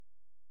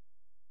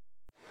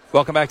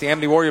Welcome back to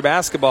Amity Warrior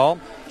Basketball.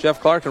 Jeff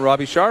Clark and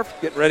Robbie Sharp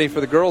getting ready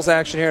for the girls'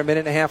 action here. A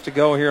minute and a half to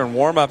go here in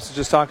warm-ups.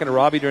 Just talking to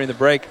Robbie during the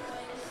break.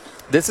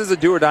 This is a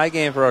do-or-die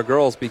game for our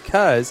girls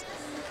because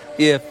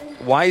if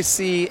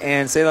YC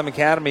and Salem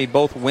Academy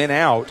both win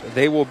out,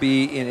 they will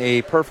be in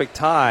a perfect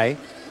tie.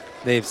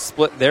 They've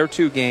split their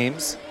 2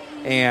 games,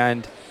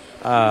 and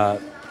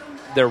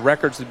their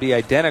records would be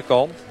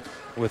identical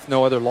with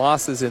no other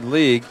losses in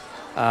league.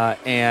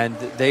 And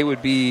they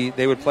would play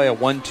a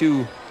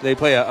 1-2. They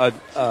play a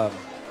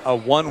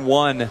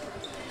 1-1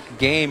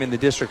 game in the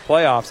district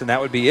playoffs, and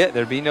that would be it.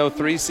 There'd be no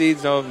 3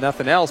 seeds,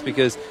 nothing else,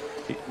 because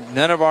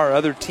none of our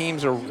other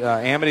teams are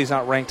Amity's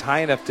not ranked high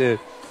enough to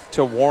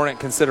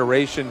warrant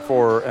consideration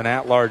for an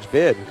at-large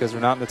bid because we're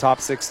not in the top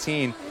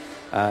 16.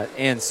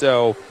 And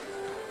so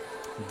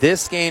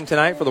this game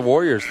tonight for the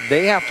Warriors,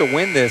 they have to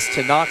win this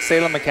to knock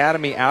Salem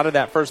Academy out of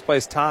that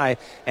first-place tie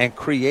and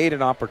create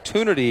an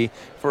opportunity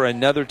for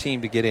another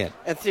team to get in.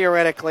 And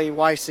theoretically,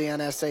 YC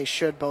and SA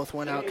should both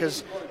win out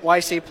because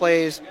YC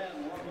plays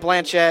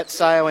Blanchette,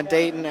 Scio, and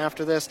Dayton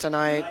after this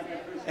tonight,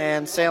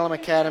 and Salem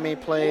Academy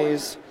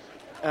plays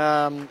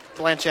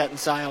Blanchette and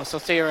Scio. So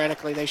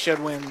theoretically, they should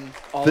win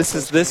all this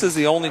is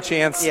the only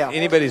chance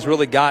anybody's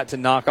really got to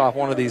knock off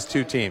one of these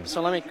 2 teams.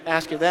 So let me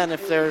ask you then,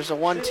 if there's a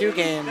 1-2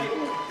 game,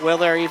 will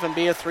there even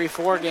be a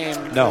 3-4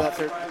 game? No,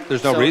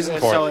 there's no reason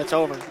for it. So it's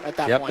over at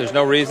that point. There's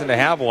no reason to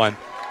have one,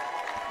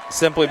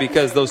 simply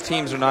because those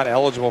teams are not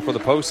eligible for the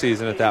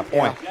postseason at that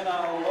point.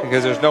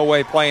 Because there's no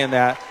way playing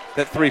that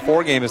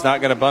 3-4 game is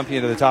not going to bump you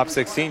into the top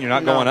 16. You're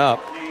not going up.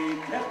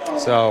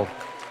 So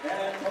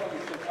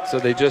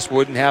they just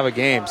wouldn't have a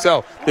game.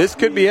 So this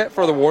could be it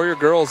for the Warrior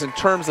girls in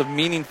terms of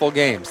meaningful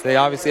games. They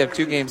obviously have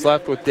 2 games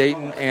left with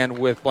Dayton and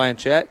with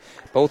Blanchette.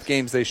 Both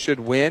games they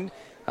should win.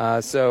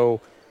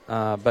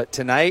 But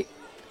tonight,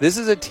 this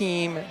is a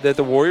team that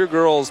the Warrior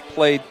girls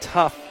played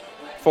tough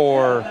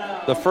for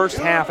the first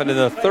half, and in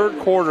the third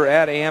quarter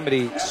at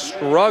Amity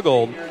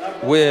struggled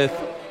with,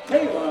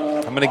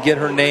 I'm going to get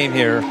her name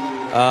here.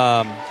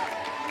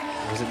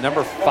 Was it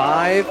number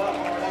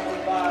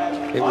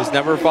 5? It was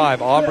number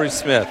 5, Aubrey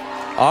Smith.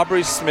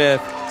 Aubrey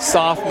Smith,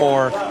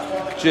 sophomore,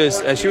 she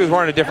was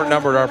wearing a different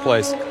number at our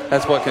place.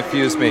 That's what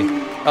confused me.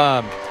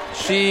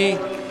 She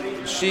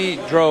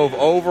drove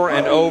over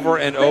and over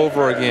and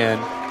over again.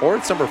 Or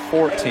it's number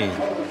 14.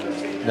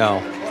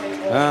 No.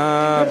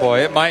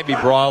 It might be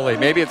Brawley.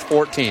 Maybe it's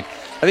 14.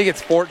 I think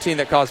it's 14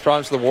 that caused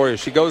problems for the Warriors.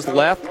 She goes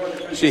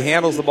left. She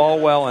handles the ball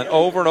well. And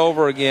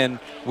over again,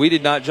 we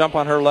did not jump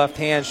on her left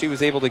hand. She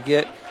was able to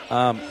get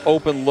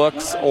open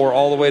looks or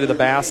all the way to the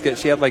basket.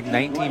 She had like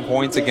 19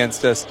 points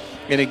against us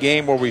in a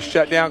game where we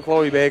shut down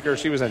Chloe Baker.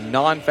 She was a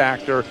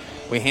non-factor.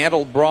 We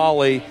handled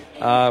Brawley.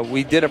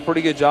 We did a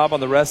pretty good job on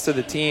the rest of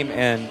the team,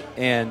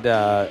 and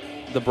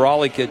the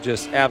Brawley kid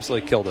just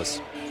absolutely killed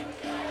us.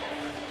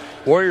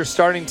 Warriors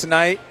starting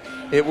tonight,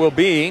 it will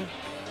be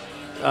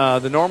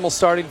the normal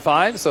starting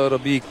 5, so it'll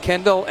be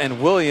Kendall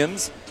and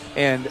Williams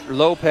and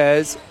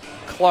Lopez,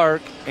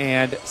 Clark,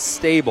 and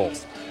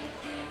Stables.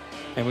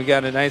 And we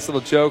got a nice little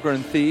Joker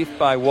and Thief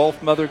by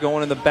Wolf Mother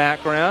going in the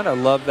background. I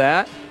love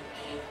that.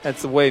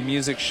 That's the way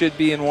music should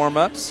be in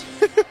warm-ups.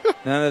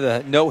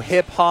 No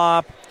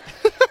hip-hop.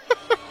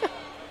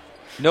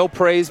 No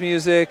praise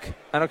music.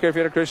 I don't care if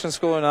you're at a Christian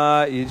school or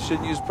not. You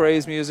shouldn't use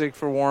praise music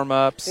for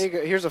warm-ups.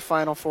 Here's a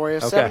final for you.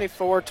 Okay.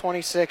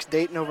 74-26,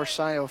 Dayton over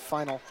Scio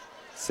final.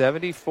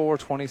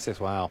 74-26,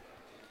 wow.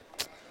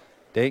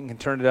 Dayton can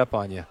turn it up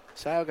on you.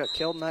 Scio got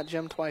killed in that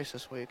gym twice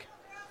this week.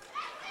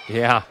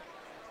 Yeah.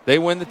 They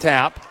win the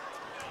tap.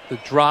 The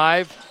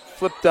drive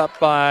flipped up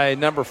by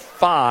number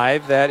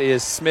 5. That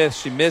is Smith.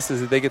 She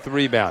misses it. They get the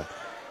rebound.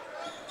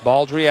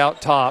 Baldry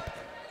out top.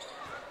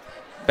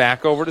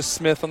 Back over to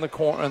Smith on the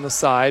corner on the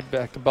side.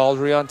 Back to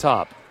Baldry on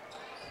top.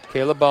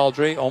 Kayla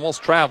Baldry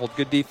almost traveled.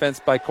 Good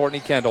defense by Courtney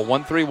Kendall.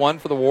 1-3-1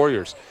 for the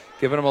Warriors.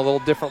 Giving them a little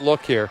different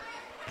look here.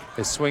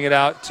 They swing it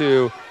out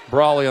to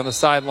Brawley on the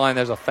sideline.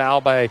 There's a foul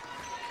by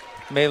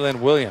Maylin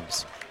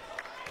Williams.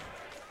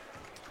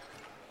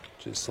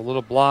 Just a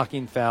little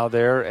blocking foul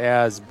there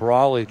as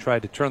Brawley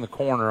tried to turn the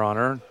corner on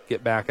her,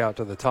 get back out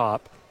to the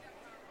top.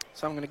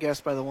 So I'm going to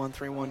guess by the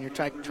 1-3-1, you're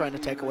trying to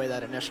take away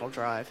that initial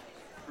drive.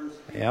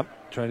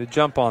 Yep, trying to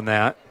jump on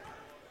that.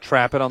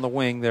 Trap it on the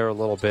wing there a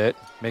little bit.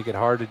 Make it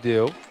hard to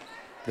do.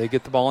 They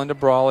get the ball into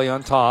Brawley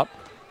on top.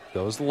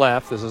 Goes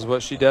left. This is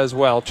what she does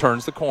well.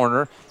 Turns the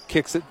corner.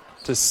 Kicks it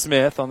to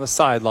Smith on the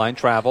sideline.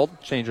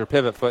 Traveled. Change her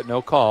pivot foot.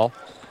 No call.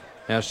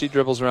 Now she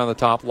dribbles around the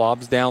top.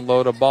 Lobs down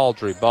low to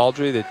Baldry.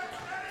 Baldry that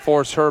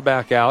force her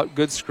back out.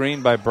 Good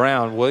screen by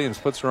Brown. Williams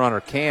puts her on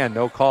her can.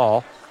 No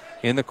call.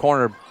 In the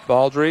corner,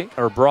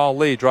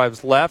 Brawley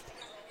drives left.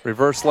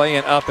 Reverse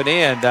lay-in up and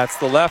in. That's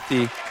the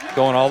lefty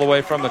going all the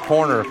way from the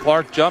corner.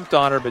 Clark jumped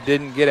on her but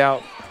didn't get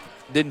out.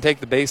 Didn't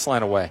take the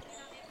baseline away.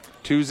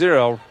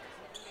 2-0.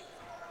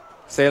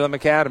 Salem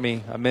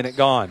Academy, a minute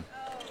gone.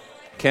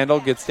 Kendall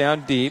gets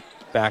down deep.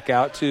 Back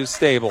out to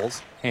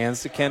Stables. Hands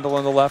to Kendall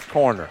in the left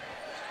corner.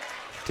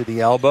 To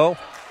the elbow.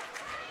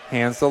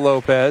 Hands to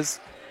Lopez.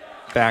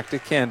 Back to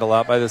Kendall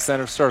out by the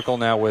center circle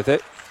now with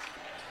it.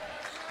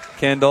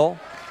 Kendall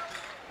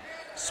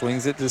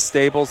swings it to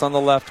Stables on the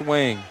left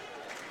wing.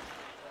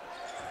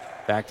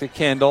 Back to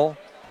Kendall,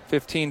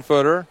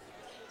 15-footer.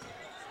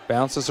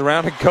 Bounces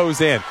around and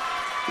goes in.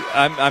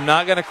 I'm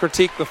not going to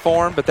critique the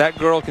form, but that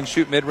girl can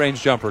shoot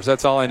mid-range jumpers.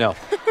 That's all I know.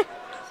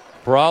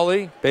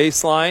 Brawley,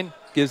 baseline,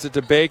 gives it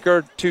to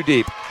Baker, too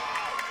deep.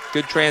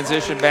 Good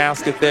transition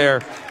basket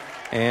there.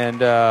 And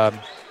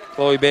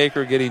Chloe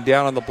Baker getting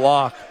down on the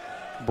block.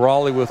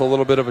 Brawley with a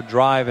little bit of a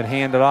drive and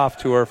hand it off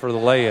to her for the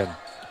lay-in.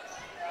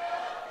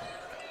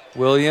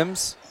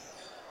 Williams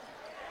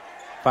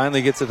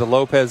finally gets it to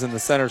Lopez in the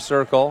center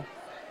circle.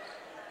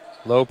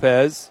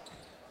 Lopez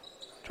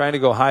trying to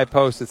go high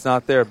post. It's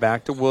not there.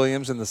 Back to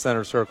Williams in the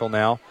center circle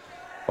now.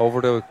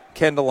 Over to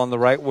Kendall on the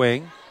right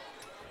wing.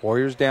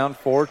 Warriors down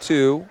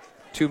 4-2.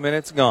 2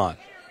 minutes gone.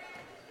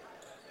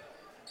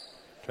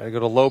 Try to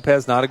go to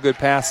Lopez. Not a good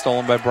pass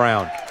stolen by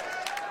Brown.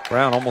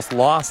 Brown almost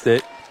lost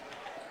it.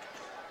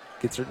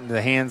 Gets it into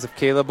the hands of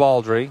Kayla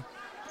Baldry.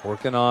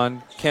 Working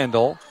on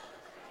Kendall.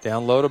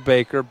 Down low to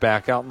Baker.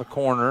 Back out in the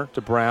corner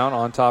to Brown.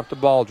 On top to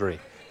Baldry.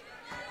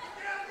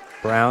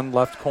 Brown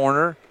left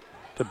corner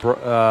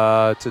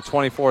to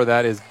 24.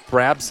 That is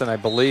Brabson, I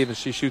believe, and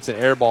she shoots an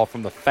air ball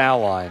from the foul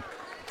line.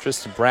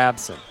 Tristan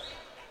Brabson.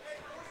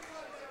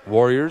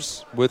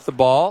 Warriors with the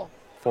ball.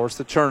 Force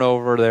the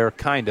turnover there,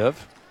 kind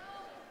of.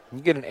 You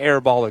get an air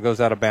ball that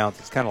goes out of bounds.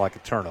 It's kind of like a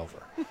turnover.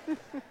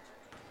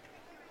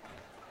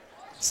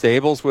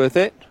 Stables with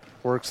it.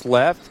 Works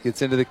left.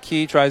 Gets into the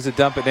key. Tries to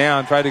dump it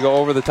down. Tried to go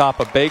over the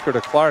top of Baker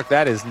to Clark.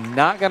 That is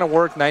not going to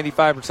work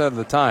 95% of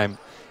the time.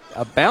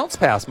 A bounce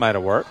pass might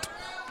have worked.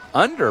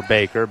 Under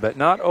Baker, but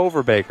not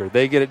over Baker.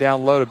 They get it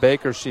down low to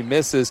Baker. She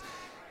misses.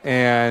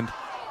 And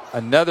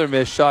another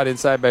missed shot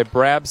inside by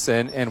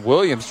Brabson. And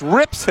Williams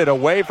rips it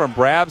away from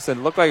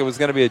Brabson. Looked like it was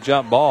going to be a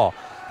jump ball.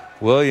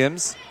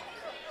 Williams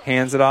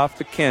hands it off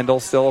to Kendall.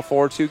 Still a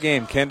 4-2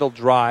 game. Kendall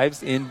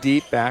drives in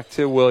deep back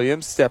to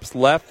Williams. Steps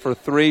left for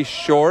three.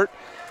 Short.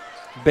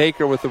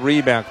 Baker with the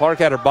rebound. Clark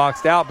had her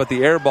boxed out, but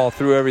the air ball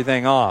threw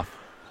everything off.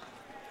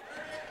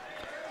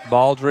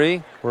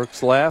 Baldry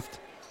works left.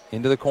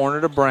 Into the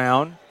corner to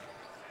Brown.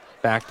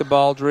 Back to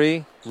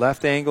Baldry.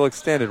 Left angle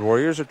extended.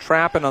 Warriors are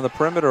trapping on the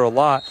perimeter a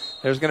lot.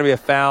 There's going to be a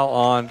foul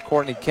on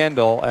Courtney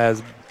Kendall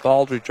as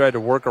Baldry tried to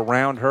work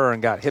around her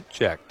and got hip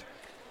checked.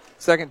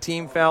 Second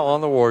team foul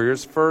on the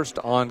Warriors. First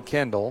on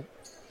Kendall.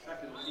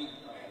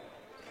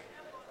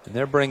 And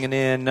they're bringing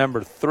in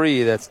number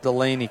 3. That's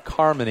Delaney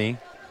Carmody.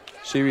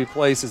 She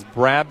replaces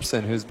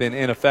Brabson, who's been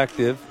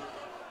ineffective.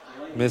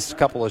 Missed a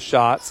couple of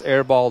shots.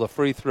 Air ball to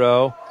free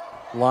throw.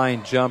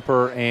 Line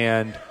jumper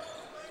and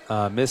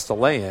missed a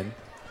lay-in.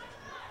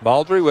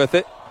 Baldry with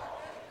it.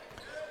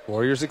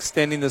 Warriors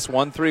extending this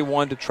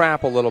 1-3-1 to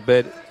trap a little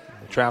bit.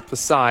 Trap the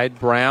side.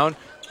 Brown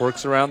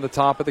works around the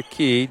top of the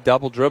key.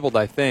 Double dribbled,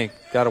 I think.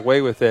 Got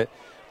away with it.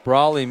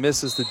 Brawley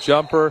misses the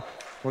jumper.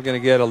 We're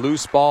going to get a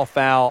loose ball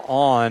foul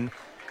on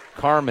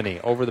Carmody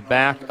over the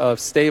back of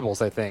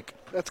Stables, I think.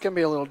 That's going to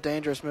be a little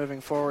dangerous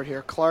moving forward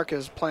here. Clark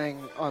is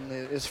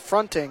is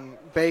fronting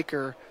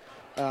Baker.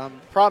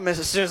 Problem is,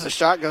 as soon as the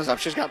shot goes up,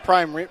 she's got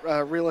prime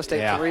real estate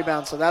to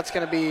rebound. So that's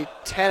going to be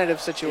tentative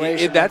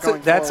situation.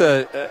 That's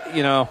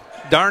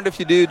darned if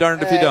you do,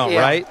 darned if you don't,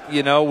 right?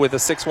 With a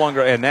 6'1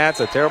 girl, and that's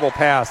a terrible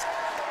pass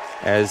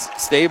as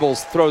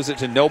Stables throws it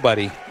to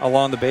nobody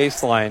along the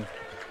baseline.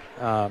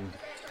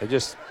 They're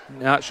just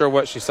not sure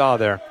what she saw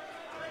there.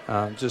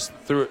 Just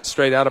threw it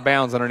straight out of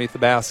bounds underneath the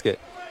basket.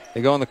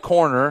 They go in the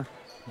corner.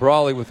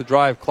 Brawley with the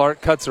drive.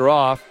 Clark cuts her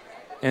off.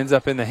 Ends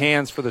up in the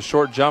hands for the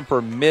short jumper,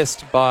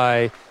 missed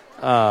by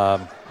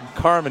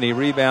Carmody.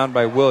 Rebound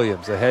by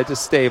Williams. Ahead to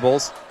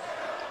Stables.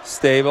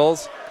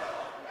 Stables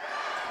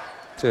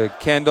to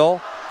Kendall.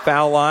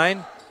 Foul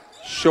line.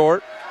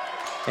 Short.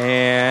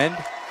 And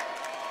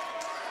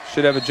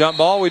should have a jump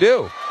ball. We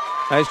do.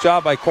 Nice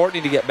job by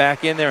Courtney to get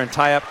back in there and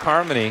tie up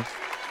Carmody.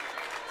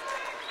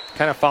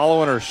 Kind of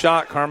following her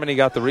shot. Carmody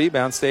got the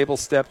rebound.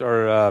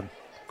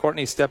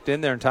 Courtney stepped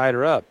in there and tied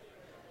her up.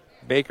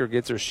 Baker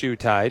gets her shoe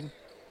tied.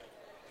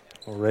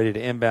 We're ready to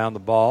inbound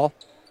the ball.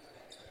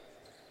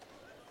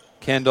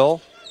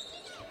 Kendall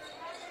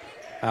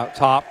out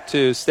top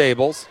to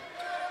Stables.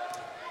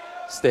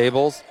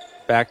 Stables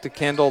back to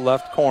Kendall,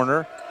 left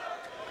corner.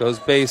 Goes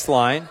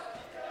baseline.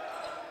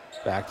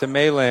 Back to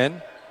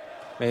Maylin.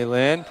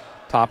 Maylin,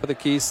 top of the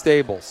key,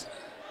 Stables.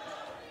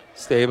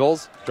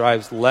 Stables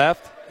drives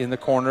left in the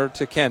corner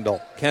to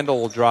Kendall. Kendall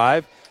will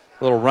drive.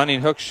 A little running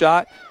hook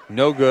shot.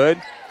 No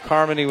good.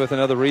 Carmody with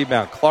another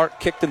rebound. Clark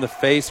kicked in the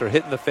face or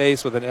hit in the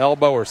face with an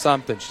elbow or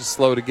something. She's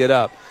slow to get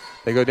up.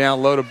 They go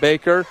down low to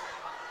Baker.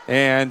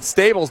 And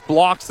Stables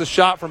blocks the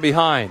shot from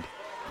behind.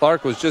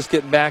 Clark was just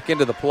getting back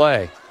into the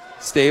play.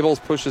 Stables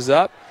pushes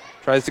up.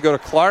 Tries to go to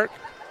Clark.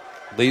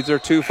 Leads her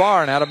too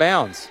far and out of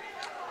bounds.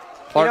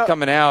 Clark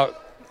coming out.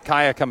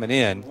 Kaya coming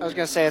in. I was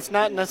going to say, it's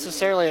not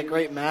necessarily a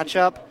great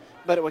matchup,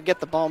 but it would get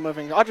the ball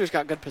moving. Audrey's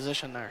got good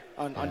position there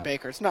on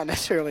Baker. It's not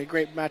necessarily a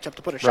great matchup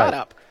to put a shot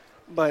up.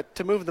 But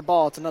to move the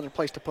ball, it's another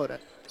place to put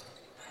it.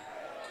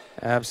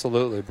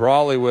 Absolutely.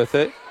 Brawley with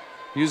it.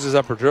 uses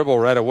up her dribble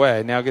right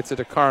away. Now gets it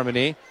to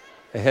Carmody.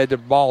 Ahead to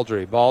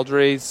Baldry.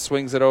 Baldry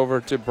swings it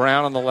over to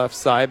Brown on the left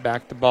side.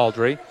 Back to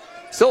Baldry.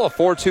 Still a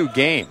 4-2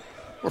 game.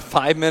 We're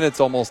 5 minutes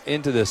almost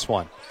into this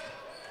one.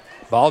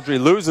 Baldry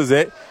loses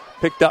it.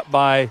 Picked up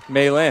by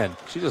Maylin.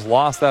 She just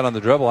lost that on the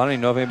dribble. I don't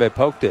even know if anybody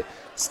poked it.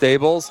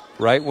 Stables,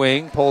 right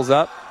wing, pulls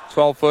up.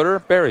 12-footer,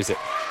 buries it.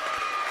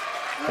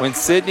 When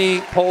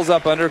Sydney pulls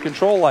up under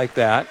control like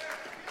that,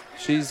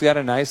 she's got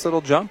a nice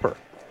little jumper.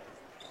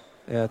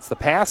 Yeah, it's the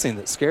passing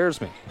that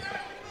scares me.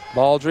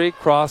 Baldry,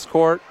 cross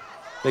court.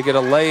 They get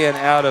a lay-in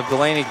out of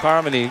Delaney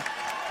Carmody.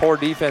 Poor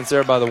defense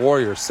there by the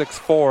Warriors.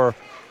 6'4"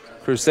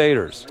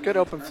 Crusaders. Good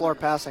open floor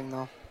passing,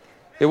 though.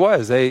 It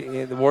was.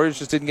 The Warriors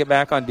just didn't get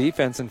back on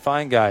defense and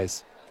find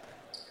guys.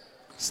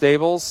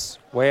 Stables,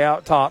 way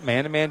out top.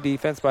 Man-to-man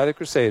defense by the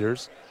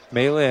Crusaders.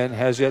 Maylin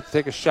has yet to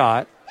take a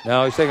shot.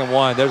 No, he's taking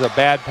one. There's a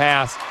bad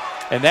pass,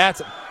 and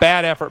that's a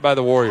bad effort by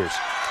the Warriors.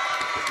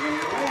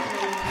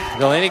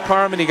 Delaney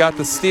Carmody got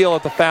the steal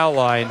at the foul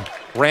line,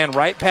 ran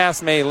right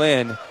past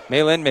Maylin.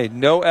 Maylin made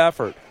no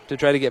effort to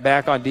try to get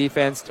back on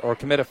defense or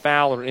commit a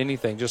foul or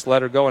anything. Just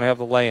let her go and have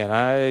the lay-in.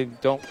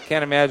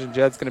 Can't imagine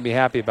Jed's going to be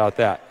happy about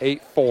that.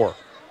 8-4.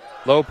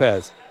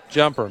 Lopez,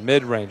 jumper,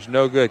 mid-range,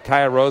 no good.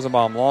 Kaya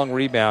Rosenbaum, long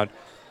rebound,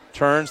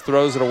 turns,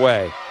 throws it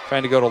away.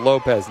 Trying to go to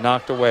Lopez,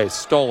 knocked away,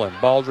 stolen.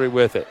 Baldry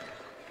with it.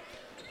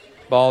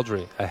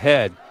 Baldry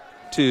ahead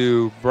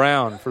to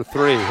Brown for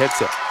three,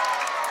 hits it.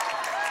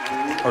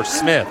 Or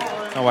Smith.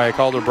 I don't know why I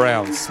called her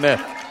Brown.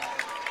 Smith.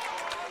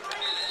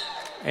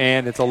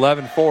 And it's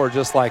 11-4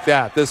 just like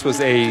that. This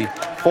was a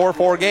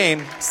 4-4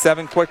 game,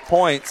 7 quick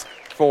points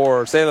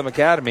for Salem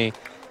Academy,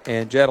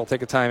 and Jed will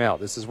take a timeout.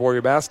 This is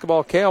Warrior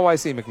Basketball,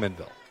 KLYC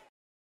McMinnville.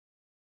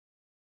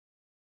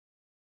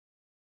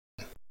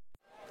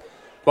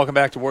 Welcome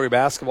back to Warrior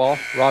Basketball.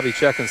 Robbie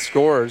checking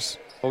scores.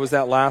 What was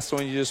that last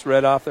one you just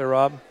read off there,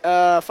 Rob?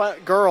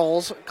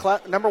 Girls,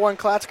 number 1,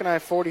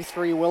 Klatskanai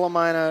 43,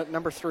 Willamina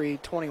number 3,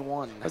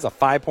 21. That was a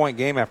 5-point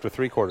game after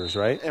 3 quarters,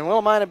 right? And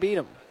Willamina beat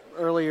them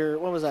earlier.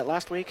 What was that,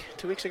 last week?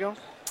 2 weeks ago?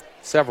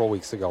 Several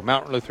weeks ago.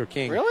 Martin Luther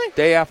King. Really?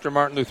 Day after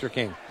Martin Luther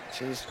King.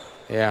 Jeez.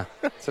 Yeah,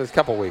 so it's a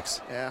couple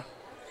weeks. Yeah.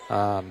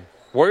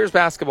 Warriors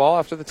basketball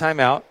after the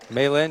timeout.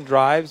 Maylin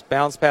drives,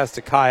 bounce pass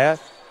to Kaya.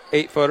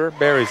 8-footer,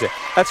 buries it.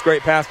 That's a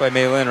great pass by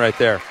Maylin right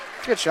there.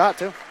 It's a good shot,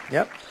 too.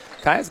 Yep.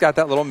 Kaya's got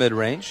that little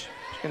mid-range.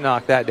 She can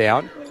knock that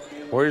down.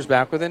 Warriors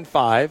back within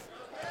 5.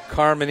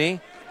 Carmody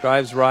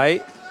drives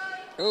right.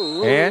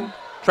 Ooh. And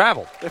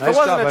traveled. If Nice it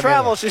wasn't job a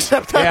travel, she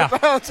stepped out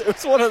of bounds. It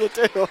was one of the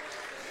two.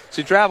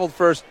 She traveled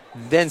first,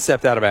 then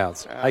stepped out of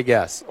bounds, I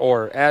guess.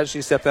 Or as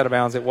she stepped out of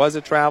bounds, it was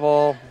a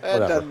travel. It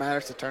doesn't matter.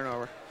 It's a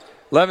turnover.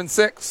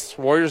 11-6.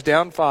 Warriors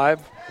down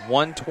 5.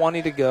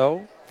 1:20 to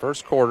go.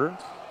 First quarter.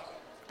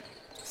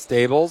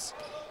 Stables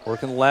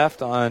working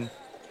left on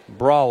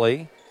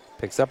Brawley.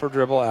 Picks up her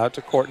dribble out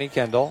to Courtney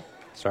Kendall.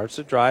 Starts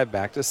to drive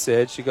back to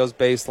Sid. She goes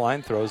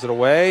baseline, throws it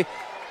away,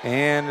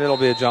 and it'll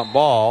be a jump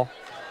ball.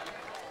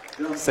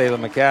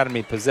 Salem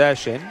Academy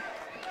possession.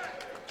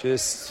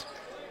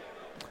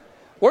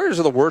 Warriors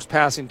are the worst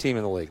passing team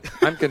in the league.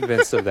 I'm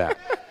convinced of that.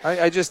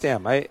 I just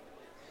am. If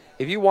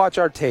you watch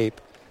our tape,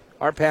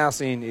 our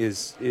passing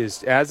is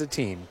as a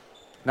team,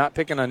 not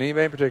picking on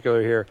anybody in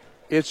particular here,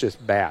 it's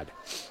just bad.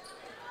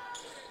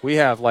 We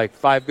have like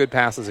 5 good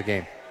passes a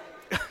game.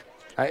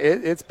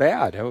 It's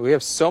bad. We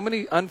have so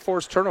many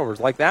unforced turnovers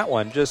like that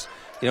one.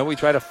 We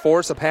try to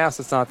force a pass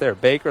that's not there.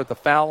 Baker at the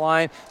foul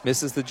line,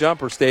 misses the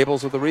jumper.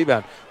 Stables with the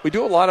rebound. We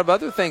do a lot of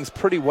other things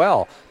pretty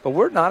well, but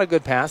we're not a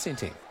good passing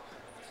team.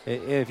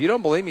 If you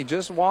don't believe me,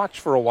 just watch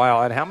for a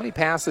while at how many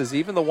passes,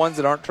 even the ones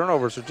that aren't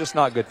turnovers, are just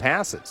not good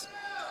passes.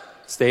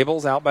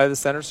 Stables out by the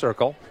center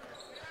circle.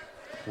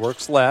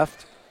 Works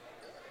left.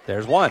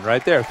 There's one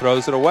right there.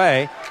 Throws it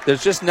away.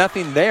 There's just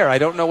nothing there. I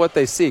don't know what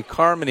they see.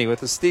 Carmody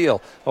with the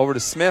steal. Over to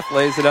Smith.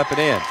 Lays it up and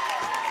in.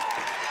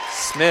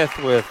 Smith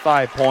with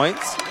 5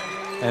 points.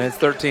 And it's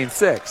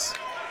 13-6.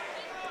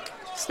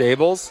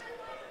 Stables.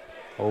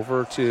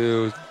 Over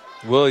to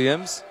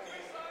Williams.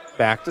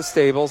 Back to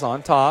Stables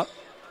on top.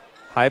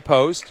 High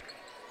post.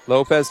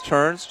 Lopez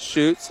turns,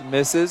 shoots,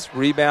 misses.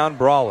 Rebound,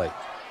 Brawley.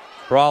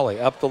 Brawley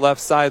up the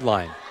left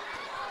sideline.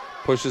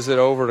 Pushes it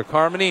over to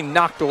Carmody.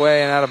 Knocked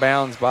away and out of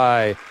bounds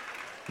by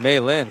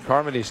Maylin.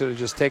 Carmody should have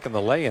just taken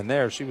the lay-in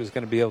there. She was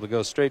going to be able to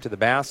go straight to the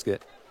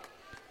basket.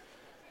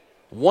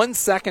 1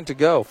 second to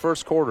go.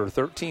 First quarter,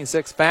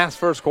 13-6. Fast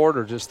first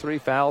quarter. Just 3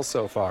 fouls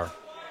so far.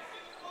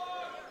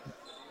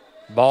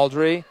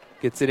 Baldry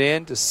gets it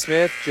in to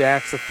Smith.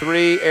 Jacks a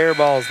 3.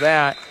 Airballs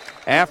that.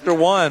 After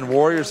 1,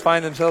 Warriors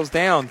find themselves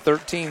down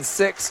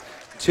 13-6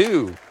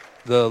 to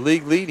the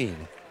league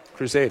leading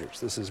Crusaders.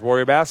 This is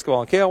Warrior Basketball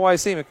on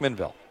KLYC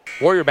McMinnville.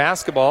 Warrior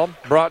Basketball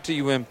brought to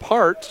you in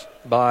part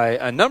by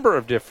a number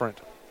of different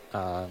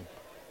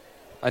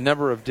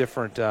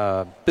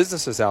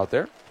businesses out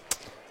there.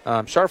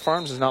 Sharp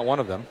Farms is not one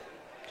of them.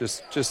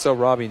 Just so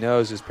Robbie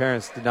knows, his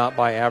parents did not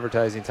buy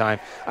advertising time.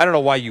 I don't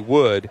know why you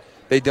would.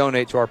 They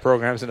donate to our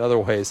programs in other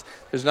ways.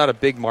 There's not a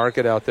big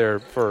market out there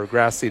for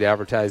grass seed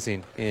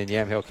advertising in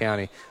Yamhill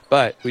County,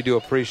 but we do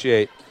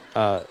appreciate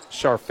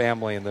Scharf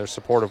family and their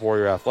support of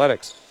Warrior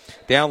Athletics.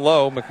 Down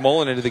low,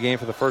 McMullen into the game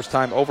for the first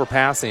time,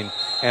 overpassing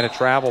and a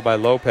travel by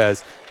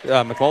Lopez.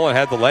 McMullen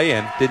had the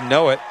lay-in, didn't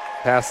know it,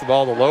 passed the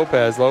ball to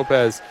Lopez.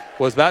 Lopez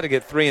was about to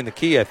get 3 in the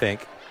key, I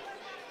think.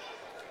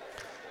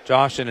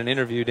 Josh in an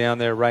interview down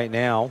there right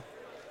now.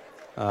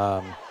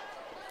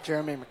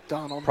 Jeremy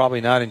McDonald.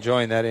 Probably not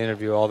enjoying that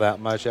interview all that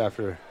much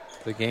after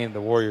the game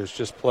the Warriors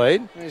just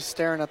played. He's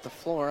staring at the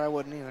floor. I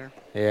wouldn't either.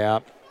 Yeah.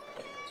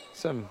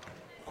 Some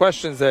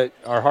questions that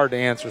are hard to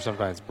answer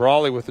sometimes.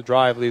 Brawley with the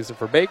drive leaves it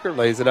for Baker,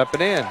 lays it up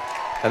and in.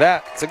 Now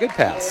that's a good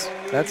pass.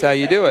 That's how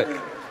you do it.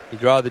 You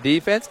draw the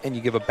defense and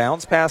you give a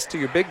bounce pass to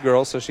your big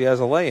girl so she has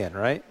a lay-in,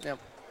 right? Yep.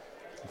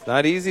 It's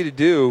not easy to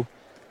do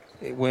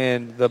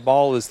when the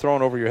ball is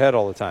thrown over your head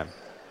all the time.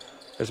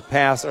 There's a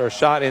pass or a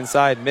shot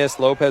inside, missed.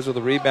 Lopez with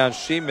a rebound.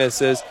 She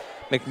misses.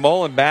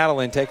 McMullen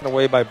battling, taken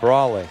away by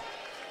Brawley.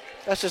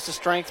 That's just a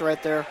strength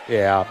right there.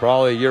 Yeah,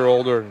 Brawley a year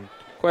older and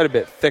quite a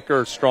bit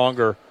thicker,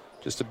 stronger,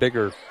 just a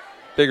bigger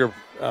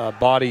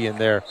body in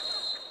there.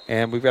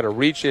 And we've got a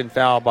reach-in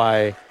foul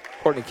by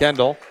Courtney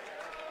Kendall.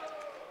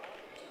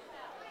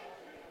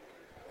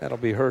 That'll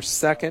be her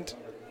second,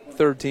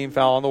 third team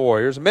foul on the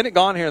Warriors. A minute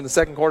gone here in the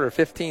second quarter,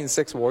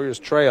 15-6 Warriors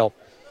trail.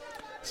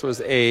 This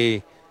was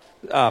a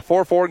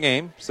 4-4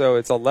 game, so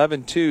it's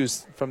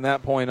 11-2 from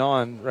that point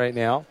on right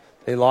now.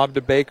 They lob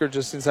to Baker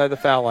just inside the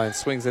foul line,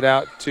 swings it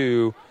out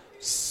to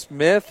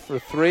Smith for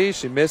 3.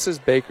 She misses.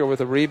 Baker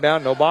with a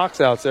rebound. No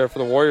box outs there for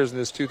the Warriors in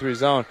this 2-3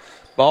 zone.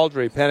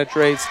 Baldry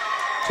penetrates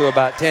to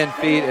about 10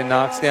 feet and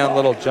knocks down a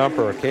little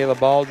jumper. Kayla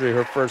Baldry,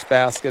 her first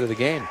basket of the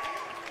game.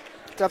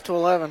 It's up to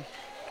 11.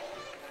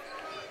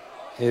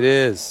 It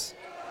is.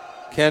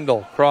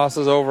 Kendall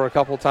crosses over a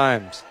couple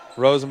times.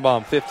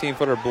 Rosenbaum,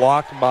 15-footer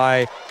blocked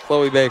by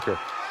Chloe Baker.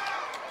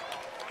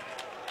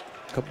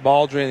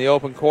 Baldry in the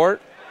open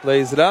court.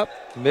 Lays it up.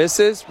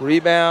 Misses.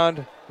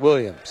 Rebound.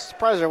 Williams.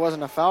 Surprised there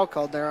wasn't a foul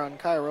called there on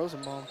Kai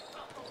Rosenbaum.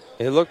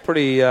 It looked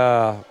pretty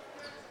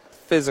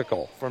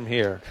physical from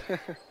here.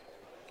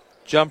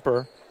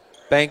 Jumper.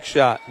 Bank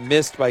shot.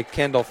 Missed by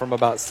Kendall from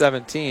about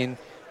 17.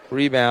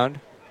 Rebound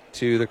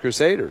to the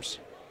Crusaders.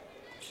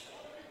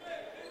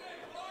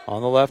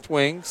 On the left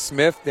wing,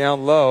 Smith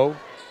down low.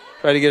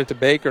 Tried to get it to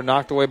Baker,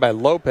 knocked away by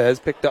Lopez,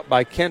 picked up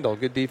by Kendall.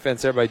 Good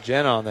defense there by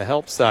Jenna on the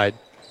help side.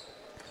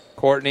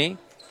 Courtney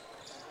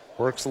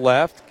works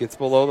left, gets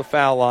below the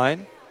foul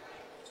line.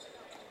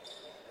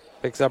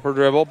 Picks up her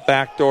dribble,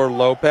 backdoor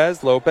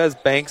Lopez. Lopez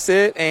banks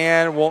it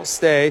and won't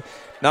stay.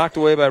 Knocked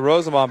away by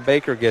Rosenbaum.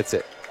 Baker gets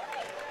it.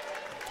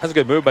 That's a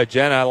good move by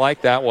Jenna. I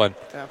like that one.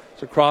 Yeah.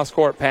 It's a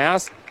cross-court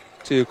pass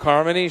to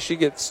Carmody. She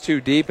gets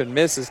too deep and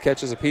misses,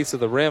 catches a piece of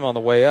the rim on the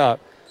way up.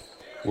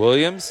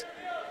 Williams,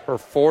 her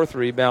fourth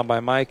rebound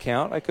by my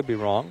count. I could be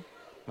wrong.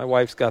 My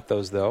wife's got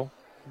those, though.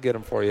 Get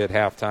them for you at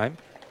halftime.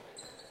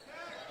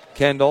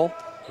 Kendall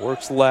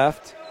works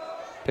left,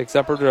 picks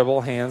up her dribble,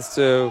 hands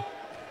to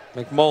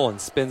McMullen,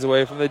 spins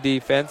away from the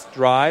defense,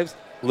 drives,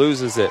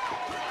 loses it.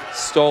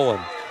 Stolen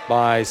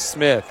by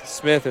Smith.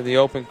 Smith in the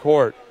open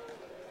court.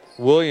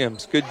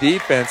 Williams, good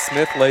defense.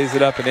 Smith lays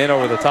it up and in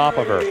over the top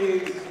of her.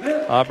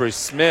 Aubrey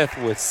Smith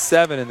with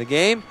 7 in the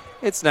game.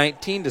 It's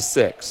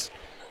 19-6.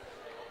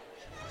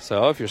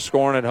 So if you're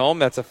scoring at home,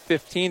 that's a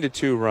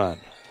 15-2 run.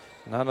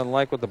 Not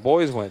unlike what the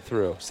boys went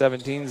through,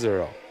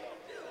 17-0.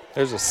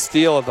 There's a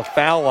steal at the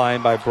foul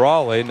line by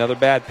Brawley. Another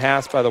bad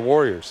pass by the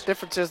Warriors.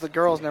 Difference is the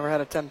girls never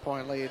had a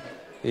 10-point lead.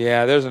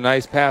 Yeah, there's a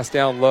nice pass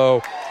down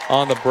low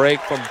on the break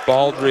from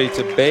Baldry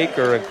to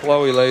Baker, and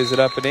Chloe lays it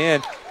up and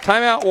in.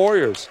 Timeout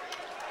Warriors.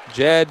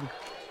 Jed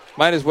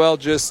might as well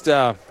just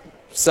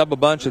sub a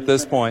bunch at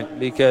this point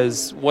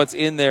because what's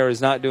in there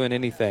is not doing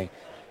anything.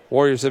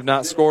 Warriors have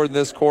not scored in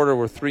this quarter.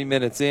 We're 3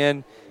 minutes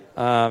in,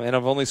 and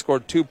have only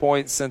scored 2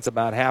 points since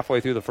about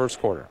halfway through the first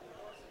quarter.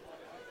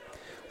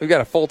 We've got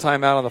a full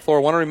timeout on the floor.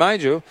 I want to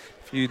remind you,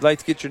 if you'd like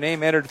to get your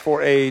name entered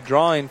for a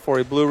drawing for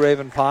a Blue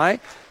Raven pie,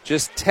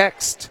 just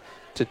text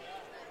to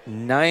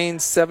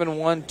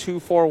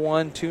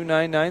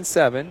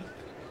 971-241-2997.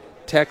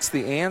 Text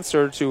the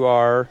answer to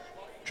our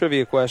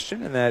trivia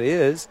question, and that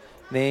is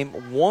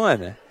name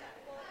one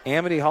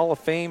Amity Hall of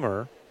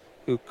Famer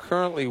who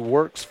currently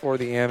works for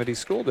the Amity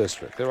School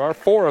District. There are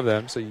 4 of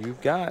them, so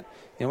you've got,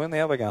 when they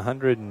have like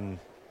 15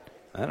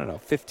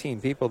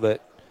 people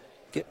that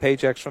get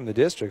paychecks from the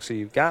district, so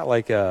you've got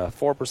like a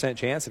 4%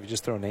 chance if you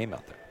just throw a name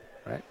out there,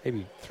 right?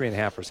 Maybe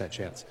 3.5%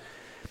 chance.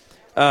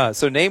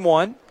 So name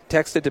one,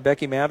 text it to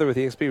Becky Mather with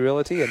eXp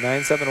Realty at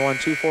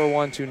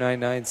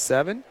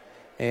 971-241-2997,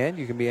 and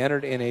you can be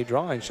entered in a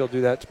drawing. She'll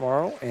do that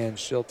tomorrow, and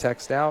she'll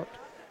text out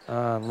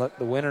and let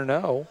the winner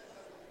know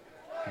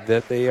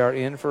that they are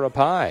in for a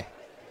pie.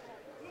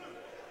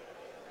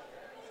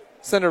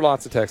 Send her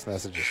lots of text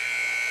messages.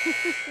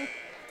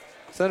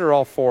 Send her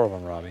all 4 of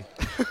them, Robbie.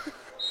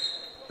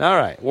 All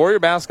right, Warrior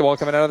basketball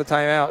coming out of the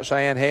timeout.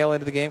 Cheyenne Hale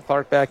into the game,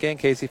 Clark back in,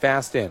 Casey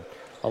Fast in,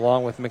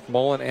 along with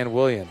McMullen and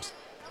Williams.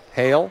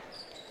 Hale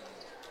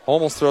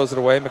almost throws it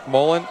away.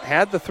 McMullen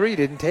had the 3,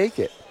 didn't take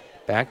it.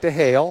 Back to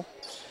Hale.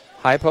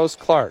 High post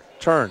Clark.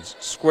 Turns,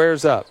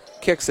 squares up.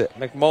 kicks it.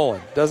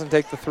 McMullen doesn't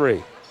take the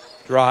three.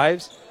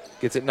 Drives,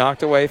 gets it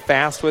knocked away.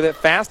 Fast with it.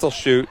 Fast will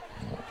shoot.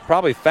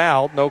 Probably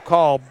fouled. No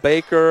call.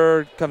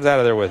 Baker comes out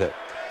of there with it.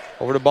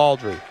 Over to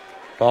Baldry.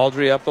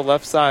 Baldry up the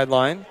left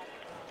sideline.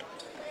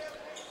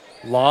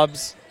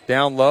 Lobs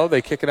down low.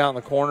 They kick it out in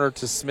the corner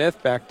to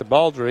Smith. Back to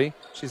Baldry.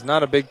 She's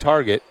not a big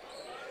target.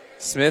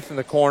 Smith in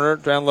the corner.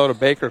 Down low to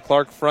Baker.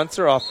 Clark fronts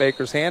her off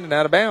Baker's hand and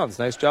out of bounds.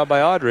 Nice job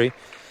by Audrey.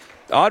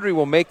 Audrey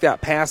will make that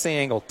passing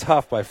angle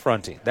tough by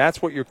fronting.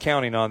 That's what you're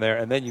counting on there.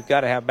 And then you've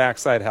got to have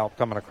backside help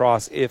coming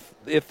across if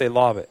they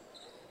lob it.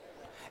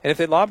 And if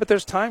they lob it,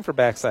 there's time for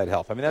backside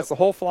help. I mean, that's the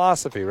whole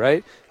philosophy,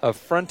 right, of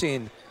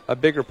fronting a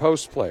bigger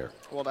post player.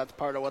 Well, that's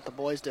part of what the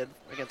boys did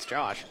against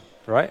Josh.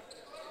 Right.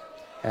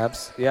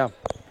 Yeah.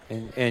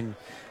 And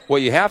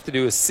what you have to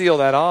do is seal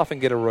that off and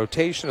get a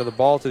rotation of the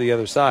ball to the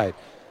other side.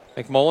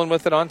 McMullen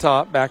with it on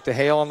top. Back to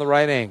Hale on the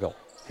right angle.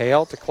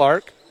 Hale to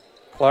Clark.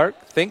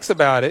 Clark thinks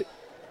about it.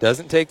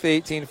 Doesn't take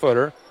the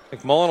 18-footer.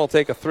 McMullen will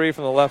take a three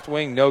from the left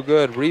wing. No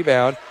good.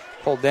 Rebound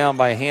pulled down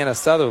by Hannah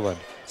Sutherland.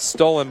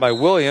 Stolen by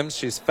Williams.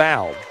 She's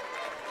fouled.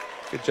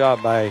 Good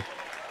job by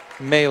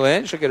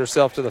Maylin. She'll get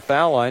herself to the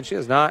foul line. She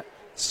has not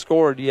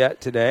scored yet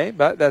today,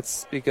 but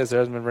that's because there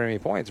hasn't been very many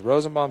points.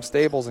 Rosenbaum,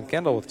 Stables, and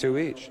Kendall with 2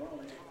 each.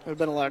 There have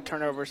been a lot of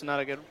turnovers, not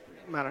a good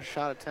amount of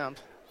shot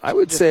attempts. I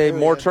would say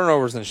more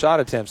turnovers than shot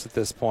attempts at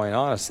this point,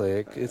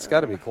 honestly. It's got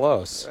to be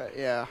close.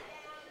 Yeah.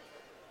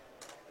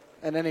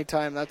 And any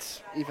time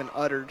that's even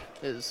uttered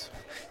is...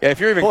 Yeah, if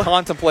you're even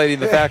contemplating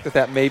the fact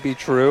that may be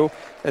true,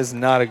 is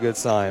not a good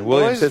sign.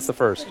 Williams hits the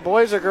first.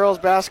 Boys or girls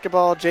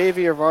basketball,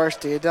 JV or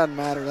varsity, it doesn't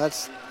matter.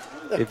 That's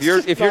if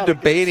you're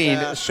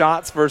debating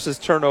shots versus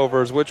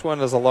turnovers, which one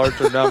is a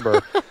larger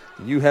number,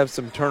 you have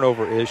some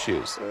turnover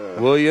issues.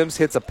 Williams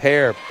hits a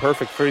pair.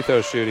 Perfect free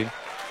throw shooting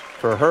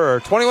for her.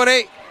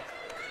 21-8.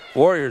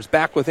 Warriors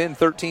back within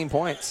 13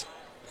 points.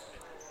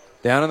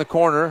 Down in the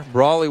corner,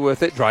 Brawley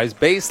with it, drives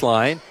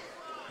baseline.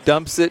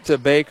 Dumps it to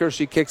Baker.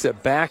 She kicks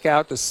it back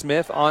out to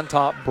Smith. On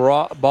top,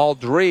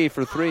 Baldry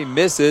for three.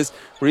 Misses.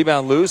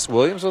 Rebound loose.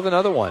 Williams with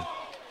another one.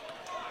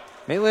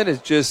 Maylin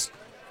is just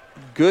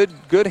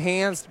good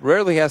hands.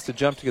 Rarely has to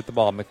jump to get the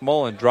ball.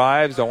 McMullen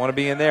drives. Don't want to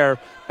be in there.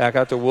 Back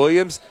out to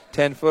Williams.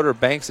 10-footer.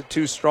 Banks it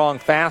too strong.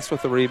 Fast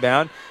with the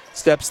rebound.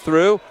 Steps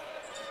through.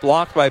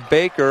 Blocked by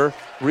Baker.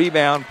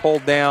 Rebound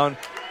pulled down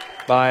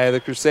by the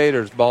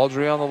Crusaders.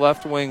 Baldry on the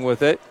left wing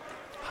with it.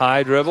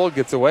 High dribble.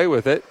 Gets away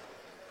with it.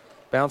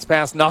 Bounce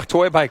pass knocked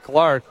away by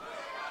Clark.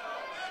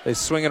 They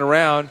swing it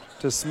around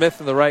to Smith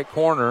in the right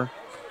corner.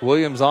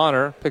 Williams on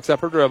her. Picks up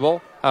her dribble.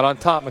 Out on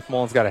top.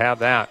 McMullen's got to have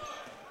that.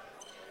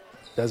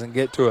 Doesn't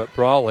get to it.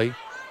 Brawley.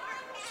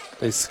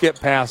 They skip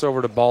pass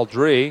over to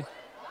Baldry.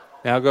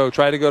 Now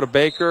try to go to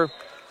Baker.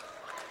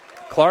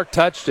 Clark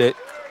touched it.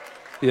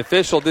 The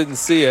official didn't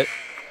see it.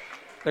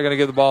 They're going to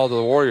give the ball to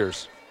the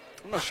Warriors.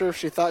 I'm not sure if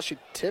she thought she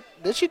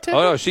tipped. Did she tip it?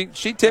 Oh, no, she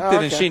tipped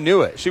it and she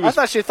knew it. I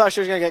thought she thought she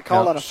was going to get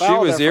called on a foul.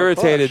 She was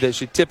irritated that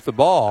she tipped the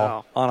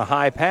ball on a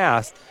high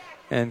pass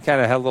and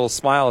kind of had a little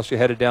smile as she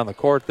headed down the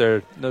court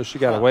there. No, she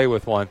got away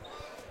with one.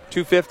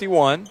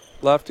 2:51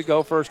 left to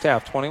go first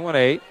half.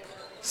 21-8.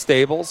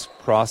 Stables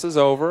crosses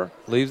over,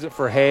 leaves it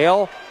for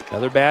Hale.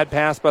 Another bad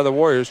pass by the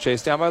Warriors,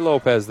 chased down by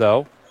Lopez,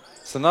 though.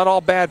 So not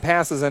all bad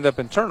passes end up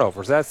in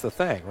turnovers. That's the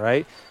thing,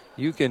 right?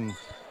 You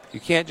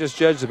can't just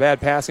judge the bad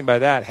passing by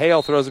that.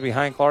 Hale throws it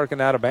behind Clark and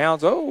out of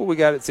bounds. Oh, we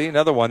got it. See,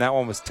 another one. That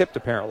one was tipped,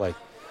 apparently.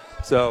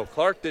 So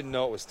Clark didn't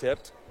know it was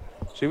tipped.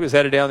 She was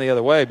headed down the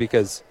other way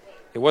because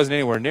it wasn't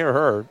anywhere near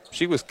her.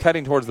 She was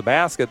cutting towards the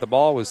basket. The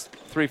ball was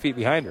 3 feet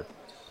behind her.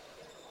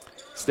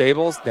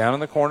 Stables down in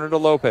the corner to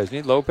Lopez. You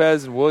need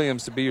Lopez and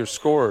Williams to be your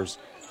scorers.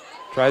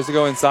 Tries to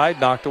go inside,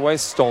 knocked away,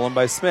 stolen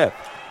by Smith.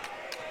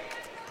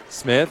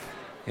 Smith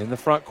in the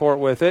front court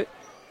with it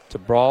to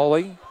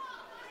Brawley.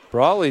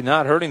 Brawley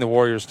not hurting the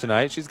Warriors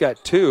tonight. She's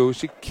got 2.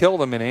 She killed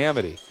them in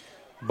Amity.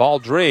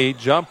 Baldry,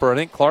 jumper. I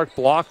think Clark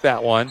blocked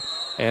that one.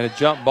 And a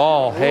jump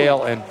ball,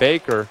 Hale and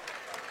Baker.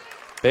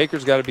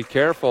 Baker's got to be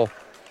careful.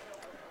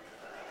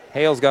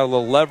 Hale's got a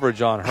little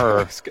leverage on her.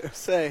 I was going to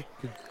say.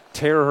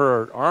 Tear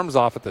her arms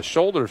off at the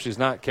shoulder if she's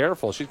not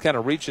careful. She's kind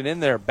of reaching in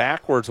there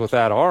backwards with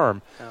that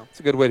arm. Yeah. It's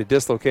a good way to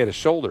dislocate a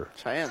shoulder.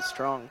 Cheyenne's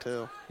strong,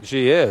 too.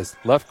 She is.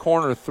 Left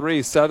corner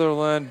 3.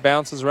 Sutherland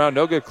bounces around.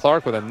 No good.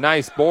 Clark with a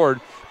nice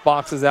board.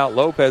 Boxes out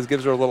Lopez.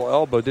 Gives her a little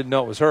elbow. Didn't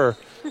know it was her.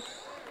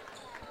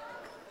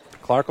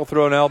 Clark will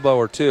throw an elbow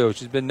or two.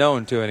 She's been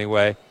known to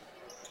anyway.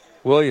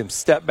 Williams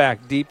step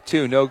back deep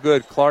 2. No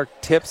good. Clark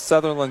tips.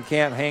 Sutherland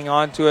can't hang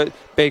on to it.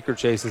 Baker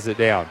chases it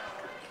down.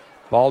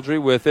 Baldry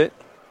with it.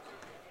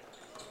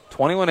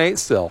 21-8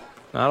 still.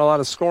 Not a lot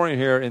of scoring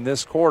here in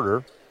this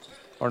quarter,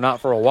 or not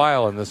for a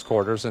while in this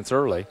quarter since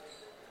early.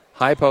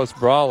 High post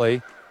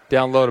Brawley.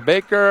 Down low to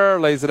Baker.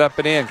 Lays it up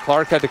and in.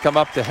 Clark had to come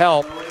up to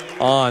help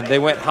on. They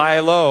went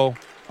high-low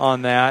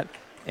on that,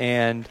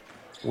 and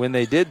when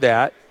they did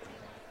that,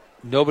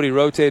 nobody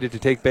rotated to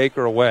take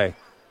Baker away.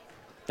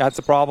 That's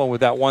the problem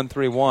with that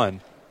 1-3-1.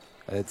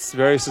 It's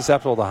very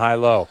susceptible to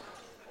high-low.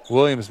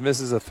 Williams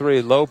misses a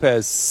 3.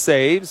 Lopez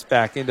saves.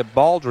 Back into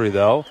Baldry,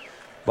 though.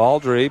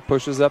 Baldry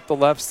pushes up the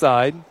left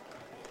side.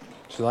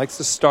 She likes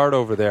to start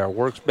over there.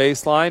 Works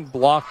baseline,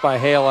 blocked by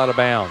Hale out of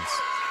bounds.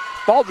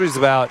 Baldry's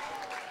about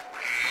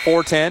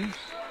 4'10",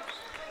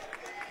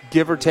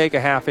 give or take a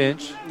half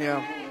inch.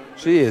 Yeah.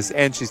 She is,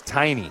 and she's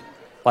tiny.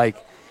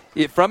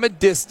 From a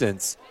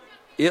distance,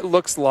 it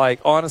looks like,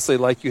 honestly,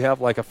 like you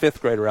have like a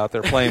fifth grader out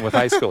there playing with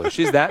high schoolers.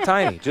 She's that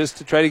tiny, just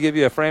to try to give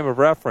you a frame of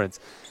reference.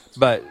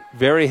 But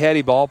very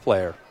heady ball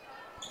player.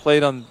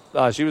 Played on,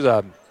 she was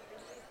a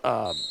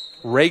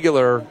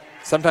regular,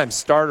 sometimes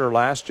starter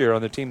last year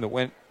on the team that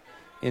went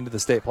into the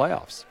state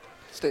playoffs.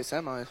 State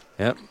semis.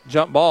 Yep.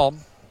 Jump ball.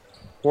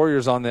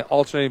 Warriors on the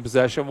alternating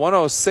possession.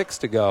 1:06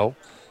 to go.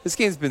 This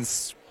game's been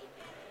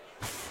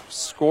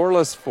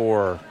scoreless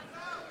for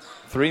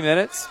 3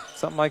 minutes,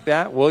 something like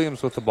that.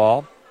 Williams with the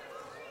ball.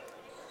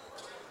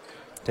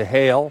 To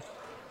Hale.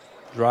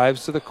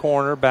 Drives to the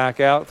corner, back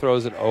out,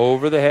 throws it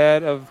over the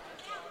head of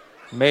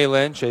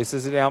Maylin.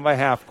 Chases it down by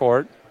half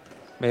court.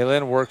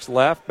 Maylin works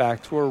left,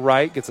 back to her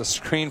right, gets a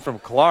screen from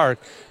Clark.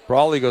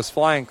 Brawley goes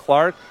flying.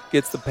 Clark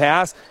gets the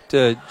pass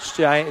to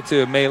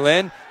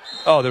Maylin.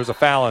 Oh, there was a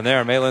foul in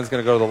there. Maylin's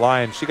going to go to the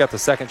line. She got the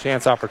second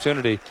chance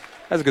opportunity.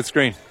 That's a good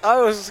screen. I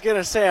was going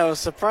to say, I was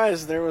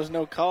surprised there was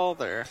no call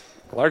there.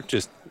 Clark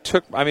just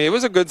took, it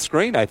was a good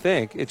screen, I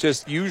think. It's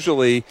just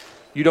usually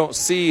you don't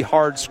see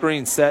hard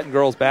screens set in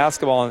girls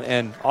basketball,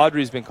 and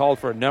Audrey's been called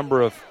for a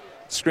number of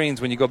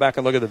screens when you go back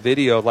and look at the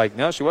video.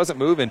 No, she wasn't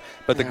moving,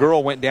 but the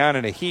girl went down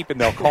in a heap,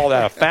 and they'll call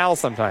that a foul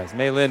sometimes.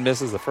 Maylin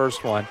misses the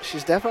first one.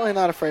 She's definitely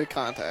not afraid of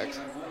contact.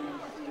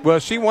 Well,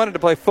 she wanted to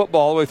play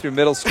football all the way through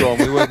middle school,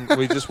 and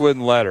we just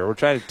wouldn't let her. We're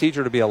trying to teach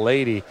her to be a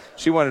lady.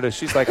 She's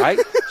like,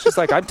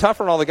 I'm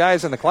tougher than all the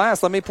guys in the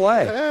class. Let me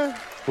play.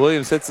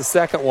 Williams hits the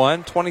second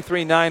one.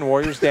 23-9,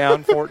 Warriors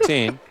down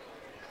 14.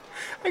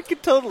 I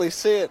could totally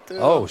see it, too.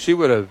 Oh,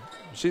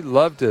 she'd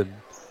love to.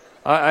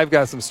 I've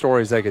got some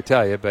stories I could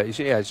tell you, but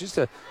she's just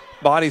a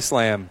body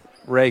slam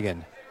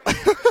Reagan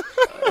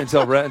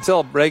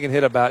until Reagan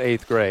hit about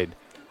 8th grade.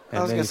 And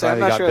I was going to say, I'm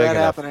not sure that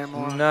happened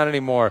anymore. Not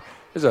anymore.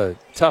 There's a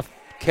tough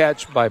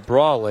catch by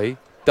Brawley.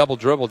 Double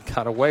dribbled,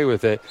 got away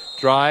with it.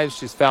 Drives,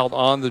 she's fouled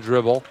on the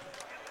dribble.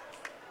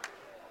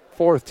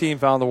 Fourth team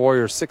fouled the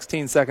Warriors.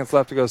 16 seconds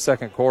left to go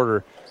second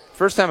quarter.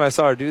 First time I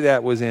saw her do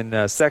that was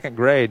in second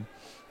grade.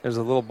 There's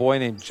a little boy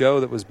named Joe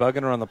that was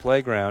bugging her on the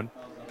playground.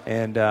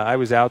 And I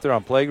was out there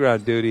on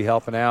playground duty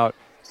helping out,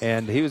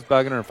 and he was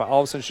bugging her. And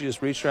all of a sudden, she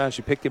just reached around,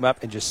 she picked him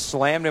up, and just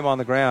slammed him on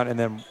the ground, and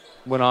then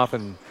went off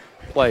and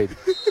played.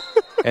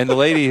 And the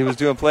lady who was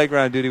doing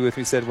playground duty with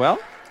me said, well,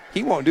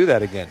 he won't do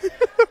that again.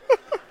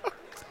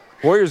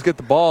 Warriors get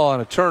the ball on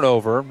a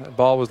turnover. The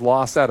ball was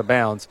lost out of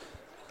bounds.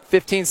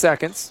 15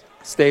 seconds.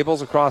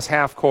 Stables across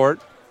half court.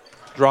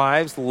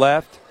 Drives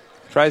left.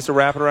 Tries to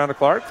wrap it around to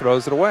Clark.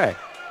 Throws it away.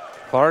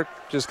 Clark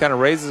just kind of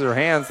raises her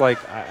hands like,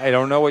 I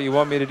don't know what you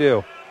want me to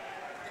do.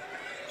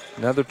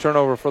 Another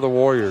turnover for the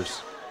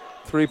Warriors.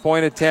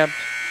 3-point attempt.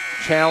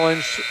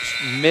 Challenge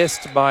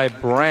missed by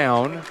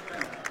Brown.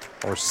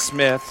 Or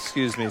Smith,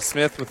 excuse me.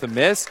 Smith with the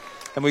miss.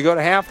 And we go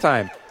to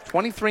halftime.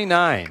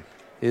 23-9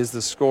 is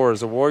the score.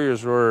 As the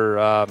Warriors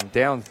were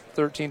down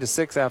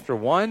 13-6 after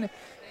one.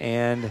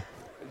 And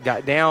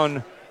got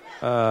down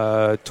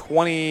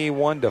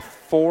 21-4,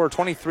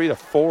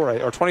 23-4,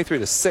 or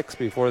 23-6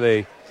 before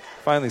they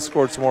finally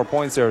scored some more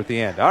points there at the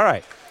end. All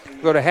right.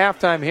 We'll go to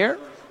halftime here.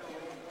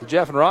 The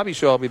Jeff and Robbie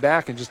Show will be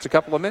back in just a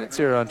couple of minutes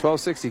here on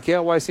 1260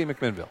 KLYC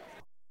McMinnville.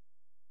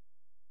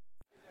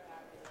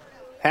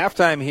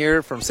 Halftime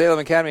here from Salem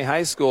Academy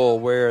High School,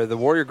 where the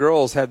Warrior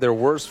girls had their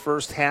worst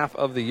first half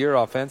of the year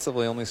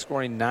offensively, only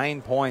scoring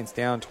 9 points,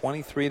 down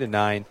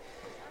 23-9.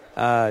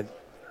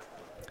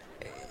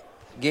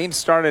 Game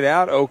started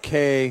out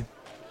okay.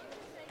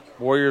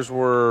 Warriors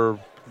were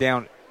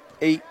down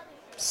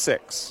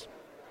 8-6,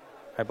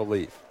 I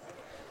believe.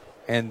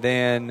 And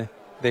then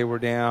they were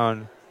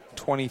down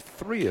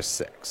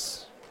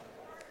 23-6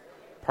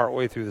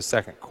 partway through the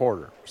second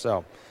quarter.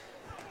 So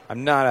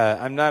I'm not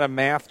a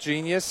math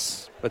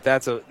genius, but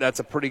that's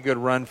a pretty good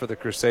run for the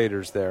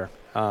Crusaders there.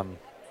 A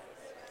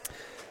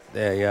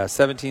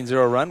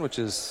 17-0 run, which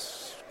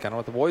is kind of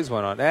what the boys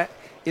went on. I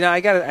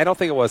don't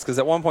think it was, because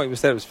at one point we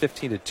said it was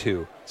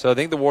 15-2. So I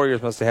think the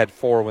Warriors must have had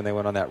 4 when they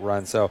went on that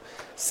run. So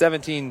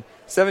 17-2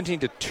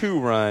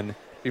 run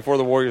before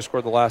the Warriors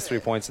scored the last 3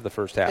 points of the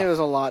first half. It was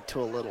a lot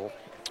to a little.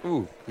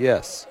 Ooh,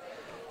 yes.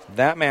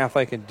 That math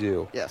I can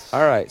do. Yes.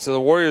 All right, so the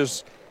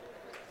Warriors,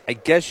 I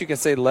guess you can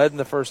say, led in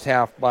the first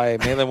half by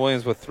Maylin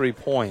Williams with 3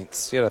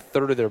 points. She had a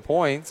third of their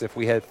points. If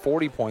we had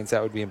 40 points,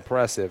 that would be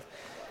impressive.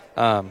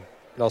 It'd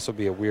also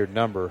be a weird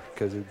number,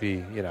 because it would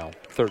be,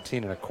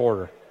 13 and a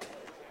quarter.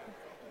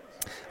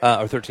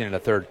 Or 13 and a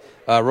third.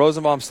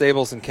 Rosenbaum,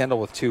 Stables, and Kendall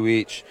with 2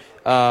 each.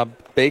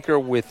 Baker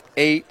with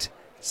 8.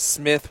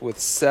 Smith with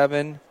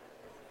 7.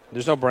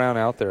 There's no Brown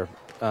out there,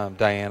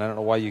 Diane. I don't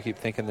know why you keep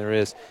thinking there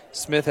is.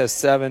 Smith has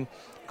 7.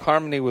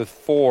 Carmody with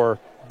 4.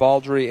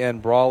 Baldry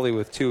and Brawley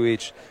with 2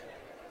 each.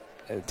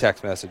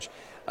 Text message.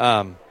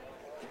 The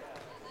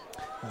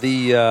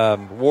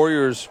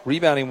Warriors,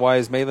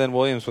 rebounding-wise, Maylin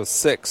Williams with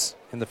 6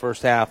 in the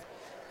first half.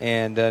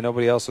 and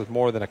nobody else with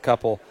more than a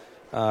couple.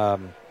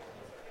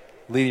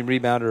 Leading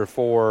rebounder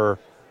for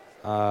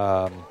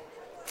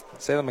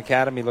Salem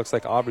Academy looks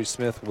like Aubrey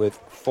Smith with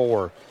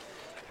 4.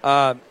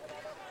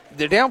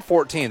 They're down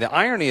 14. The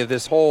irony of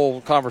this whole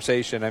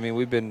conversation, I mean,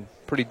 we've been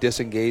pretty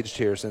disengaged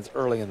here since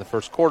early in the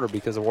first quarter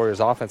because the Warriors'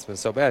 offense has been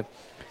so bad.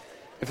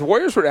 If the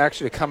Warriors were to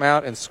actually come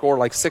out and score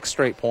like 6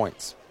 straight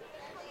points,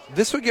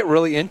 this would get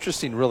really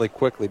interesting really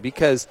quickly,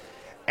 because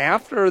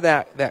after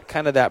that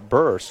kind of that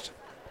burst,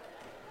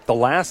 the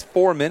last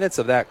 4 minutes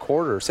of that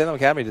quarter, Salem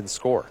Academy didn't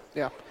score.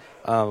 Yeah.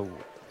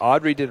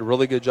 Audrey did a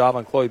really good job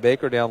on Chloe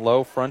Baker down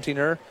low, fronting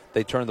her.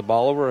 They turned the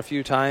ball over a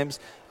few times.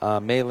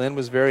 May Lynn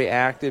was very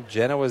active.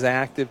 Jenna was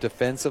active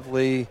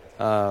defensively.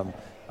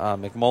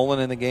 McMullen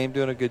in the game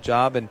doing a good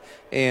job. And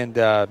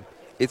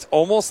it's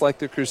almost like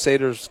the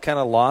Crusaders kind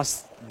of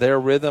lost their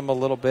rhythm a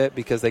little bit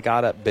because they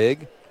got up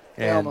big.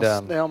 They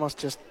almost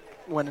just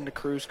went into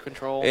cruise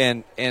control.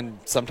 And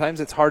sometimes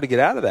it's hard to get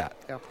out of that,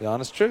 the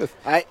honest truth.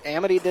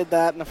 Amity did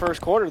that in the first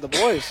quarter, the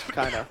boys,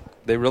 kind of.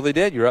 They really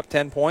did. You're up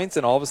 10 points,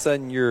 and all of a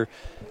sudden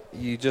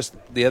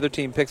the other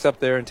team picks up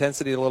their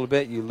intensity a little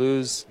bit. You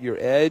lose your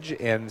edge,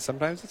 and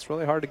sometimes it's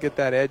really hard to get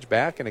that edge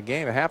back in a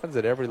game. It happens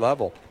at every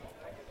level.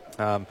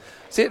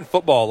 See it in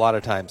football a lot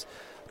of times.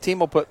 A team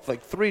will put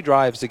like 3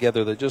 drives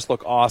together that just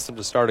look awesome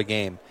to start a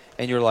game,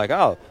 and you're like,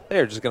 oh,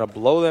 they're just going to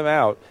blow them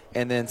out.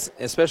 And then,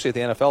 especially at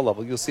the NFL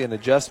level, you'll see an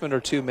adjustment or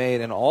 2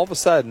 made, and all of a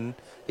sudden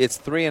it's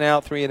 3 and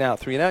out, 3 and out,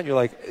 3 and out. And you're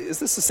like, is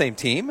this the same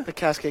team? The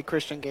Cascade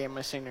Christian game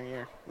my senior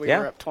year. We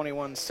were up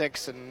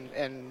 21-6,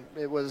 and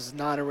it was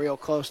not a real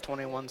close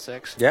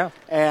 21-6. Yeah.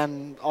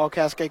 And all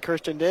Cascade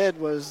Christian did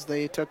was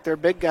they took their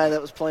big guy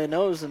that was playing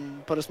nose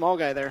and put a small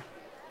guy there.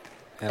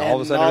 And all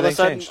of a sudden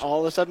everything changed. All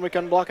of a sudden we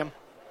couldn't block him.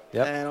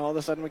 Yep. And all of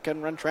a sudden we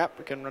couldn't run trap,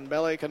 we couldn't run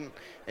belly,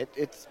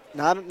 it's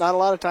not a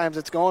lot of times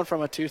it's going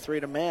from a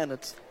 2-3 to man.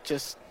 It's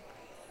just,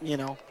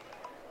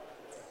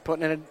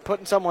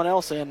 putting someone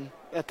else in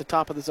at the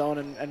top of the zone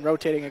and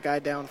rotating a guy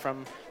down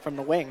from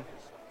the wing.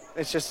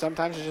 It's just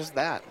sometimes it's just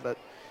that. But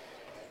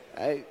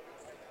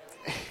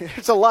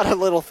there's a lot of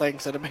little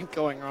things that have been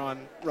going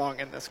wrong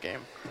in this game.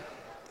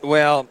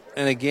 Well,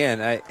 and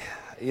again, I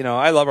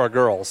love our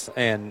girls,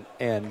 and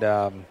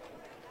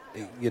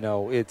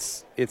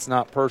it's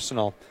not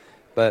personal,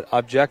 but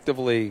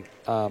objectively,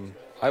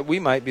 we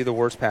might be the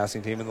worst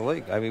passing team in the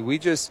league. I mean, we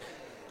just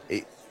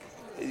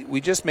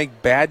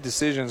make bad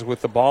decisions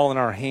with the ball in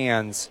our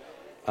hands.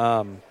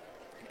 We'll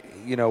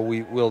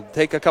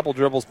take a couple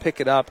dribbles, pick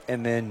it up,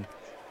 and then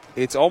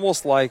it's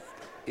almost like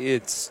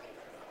I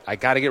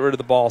got to get rid of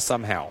the ball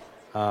somehow.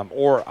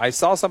 Or I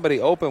saw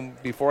somebody open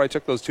before I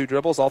took those 2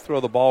 dribbles. I'll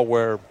throw the ball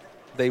where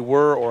they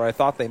were or I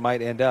thought they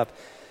might end up.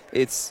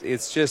 It's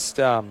just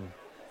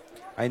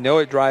I know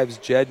it drives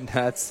Jed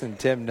nuts and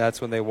Tim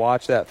nuts when they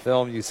watch that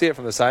film. You see it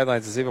from the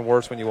sidelines. It's even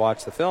worse when you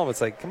watch the film.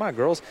 It's like, come on,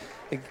 girls.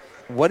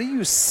 What are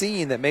you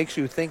seeing that makes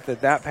you think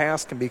that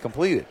pass can be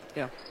completed?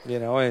 Yeah.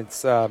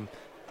 It's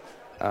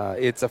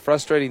a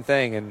frustrating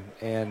thing,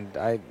 and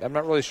I'm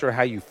not really sure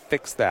how you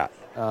fix that.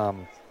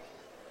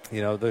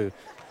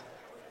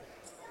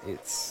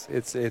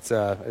 It's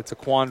a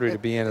quandary to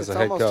be in as a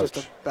head coach. It's almost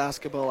just a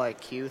basketball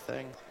IQ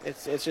thing.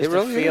 It's just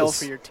really a feel is.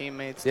 for your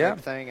teammates type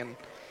thing. And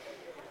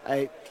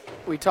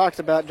we talked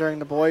about during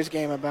the boys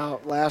game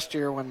about last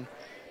year when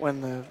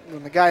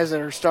the guys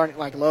that are starting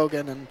like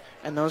Logan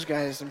and those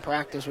guys in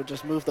practice would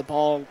just move the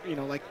ball,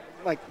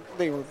 like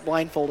they were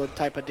blindfolded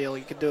type of deal.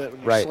 You could do it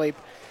when you sleep.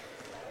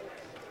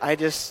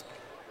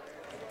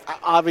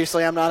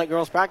 Obviously I'm not at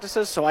girls'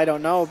 practices, so I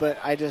don't know, but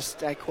I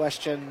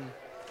question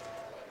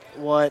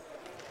what.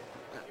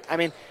 I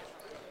mean,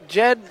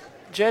 Jed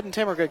and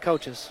Tim are good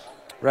coaches.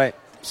 Right.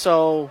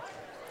 So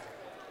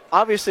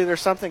obviously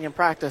there's something in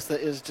practice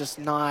that is just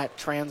not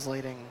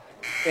translating.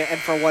 And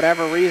for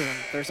whatever reason,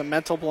 there's a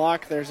mental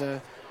block, there's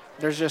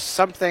just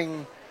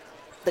something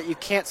that you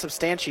can't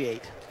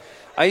substantiate.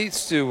 I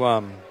used to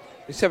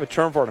have a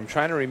term for it. I'm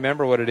trying to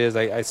remember what it is.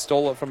 I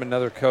stole it from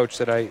another coach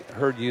that I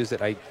heard use it.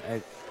 I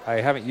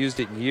haven't used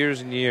it in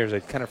years and years.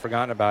 I'd kind of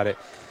forgotten about it.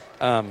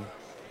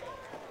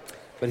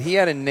 But he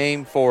had a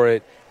name for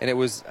it, and it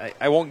was,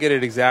 I won't get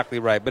it exactly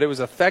right, but it was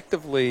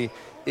effectively,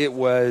 it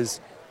was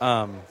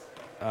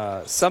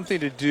something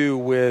to do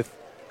with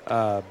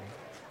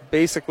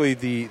basically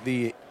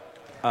the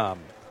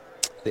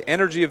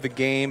energy of the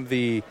game,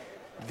 the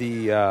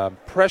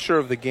pressure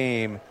of the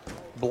game,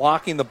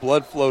 blocking the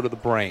blood flow to the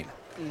brain.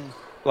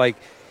 Like,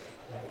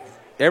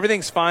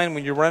 everything's fine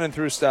when you're running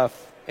through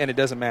stuff and it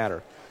doesn't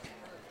matter.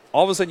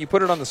 All of a sudden you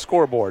put it on the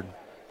scoreboard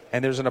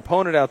and there's an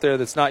opponent out there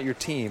that's not your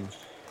team,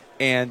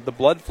 and the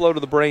blood flow to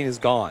the brain is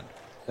gone.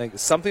 Like,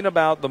 something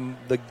about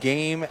the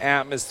game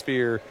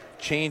atmosphere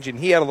changing.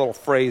 He had a little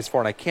phrase for it,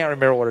 and I can't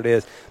remember what it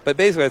is, but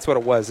basically that's what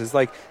it was. It's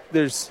like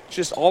there's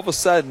just all of a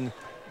sudden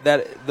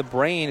that the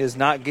brain is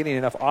not getting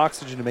enough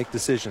oxygen to make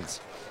decisions.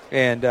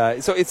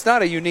 And so it's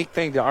not a unique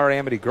thing to our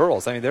Amity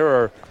girls. I mean,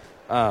 there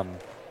are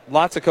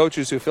lots of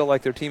coaches who feel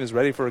like their team is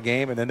ready for a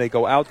game, and then they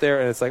go out there,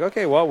 and it's like,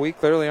 okay, well, we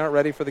clearly aren't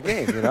ready for the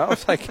game.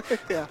 It's like,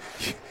 yeah.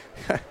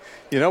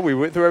 We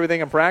went through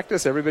everything in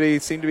practice. Everybody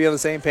seemed to be on the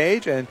same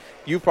page, and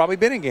you've probably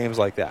been in games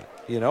like that,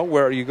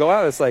 where you go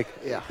out, it's like,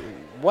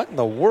 what in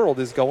the world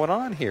is going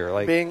on here?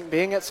 Like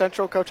being at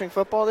Central coaching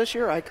football this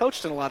year, I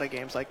coached in a lot of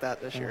games like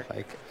that this year.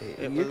 Like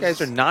you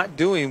guys are not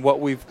doing what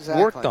we've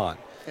worked on.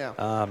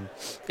 Yeah.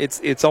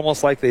 It's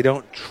almost like they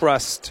don't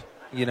trust,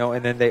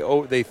 and then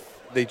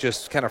they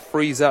just kind of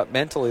freeze up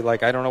mentally.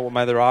 Like, I don't know what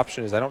my other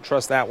option is. I don't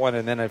trust that one,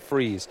 and then I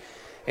freeze.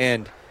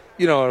 And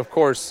of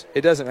course,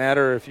 it doesn't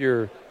matter if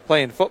you're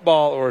playing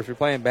football or if you're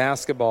playing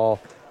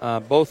basketball.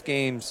 Both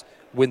games,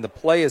 when the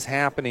play is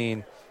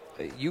happening,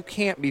 you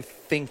can't be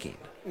thinking.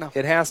 No.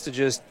 It has to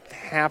just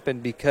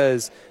happen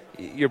because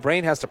your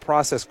brain has to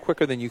process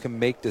quicker than you can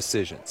make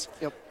decisions.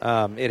 Yep.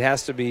 It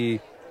has to be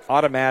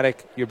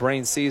automatic. Your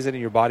brain sees it and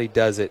your body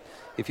does it.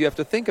 If you have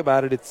to think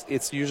about it,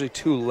 it's usually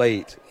too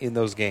late in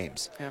those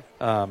games.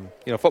 Yeah.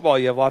 Football,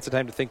 you have lots of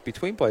time to think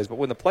between plays, but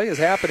when the play is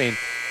happening,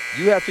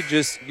 you have to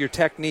just, your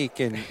technique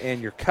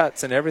and your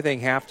cuts and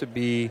everything have to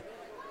be,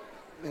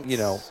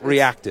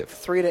 reactive.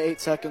 3 to 8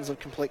 seconds of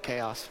complete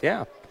chaos.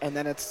 Yeah. And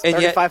then it's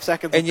 35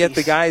 seconds. And yet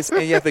the guys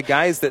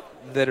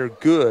that are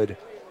good,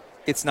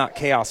 it's not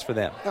chaos for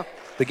them. No.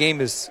 The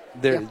game is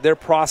they're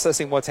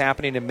processing what's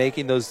happening and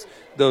making those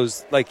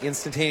like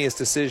instantaneous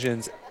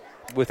decisions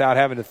without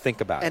having to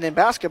think about it. And in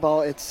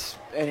basketball, it's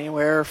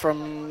anywhere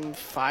from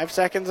 5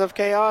 seconds of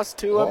chaos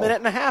to a minute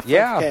and a half of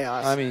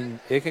chaos. I mean,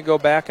 it can go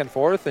back and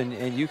forth,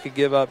 and you could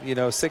give up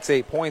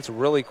 6-8 points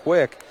really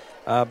quick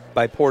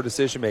by poor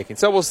decision making.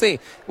 So we'll see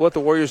what the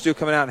Warriors do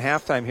coming out in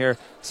halftime here.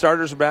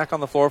 Starters are back on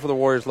the floor for the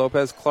Warriors: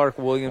 Lopez, Clark,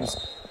 Williams,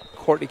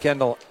 Courtney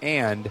Kendall,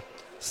 and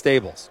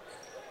Stables.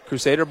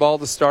 Crusader ball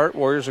to start.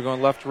 Warriors are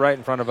going left to right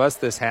in front of us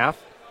this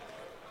half.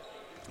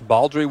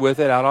 Baldry with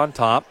it out on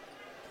top.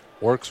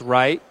 Works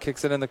right,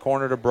 kicks it in the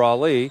corner to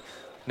Brawley.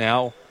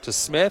 Now to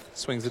Smith,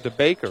 swings it to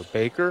Baker.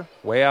 Baker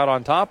way out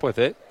on top with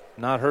it.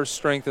 Not her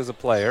strength as a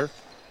player.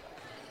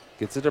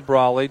 Gets it to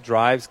Brawley,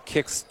 drives,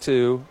 kicks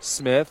to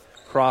Smith.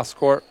 Cross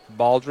court,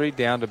 Baldry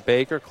down to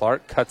Baker.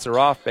 Clark cuts her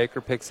off. Baker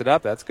picks it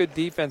up. That's good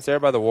defense there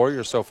by the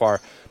Warriors so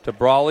far. To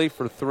Brawley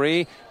for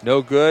three.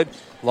 No good.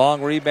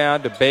 Long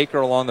rebound to Baker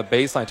along the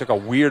baseline. Took a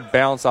weird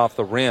bounce off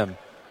the rim.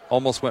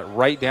 Almost went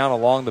right down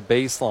along the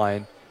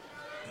baseline.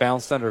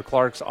 Bounced under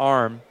Clark's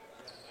arm.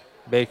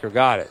 Baker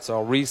got it.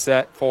 So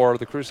reset for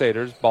the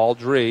Crusaders.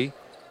 Baldry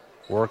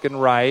working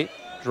right.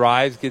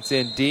 Drives, gets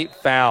in deep,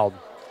 fouled.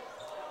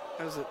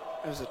 It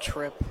was a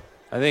trip.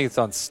 I think it's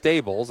on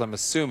Stables, I'm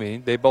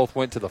assuming. They both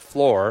went to the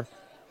floor.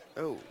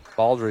 Oh.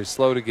 Baldry's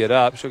slow to get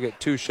up. She'll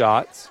get 2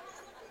 shots.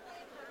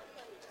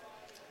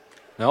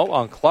 No,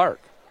 on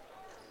Clark.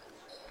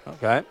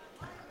 Okay.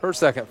 Her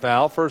second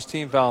foul. First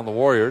team foul on the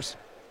Warriors.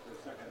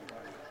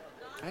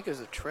 I think it was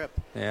a trip.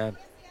 Yeah.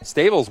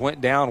 Stables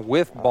went down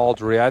with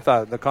Baldry. I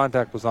thought the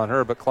contact was on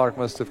her, but Clark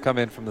must have come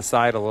in from the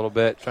side a little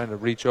bit, trying to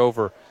reach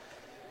over.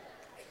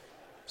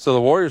 So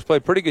the Warriors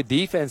played pretty good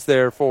defense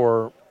there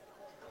for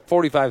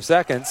 45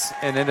 seconds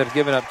and ended up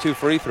giving up 2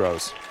 free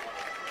throws.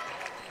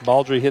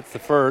 Baldry hits the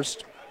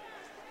first.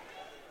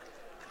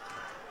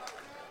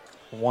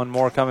 One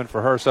more coming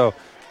for her. So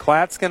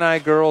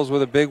Clatskanie girls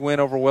with a big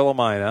win over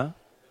Willamina.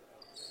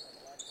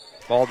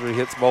 Baldry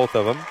hits both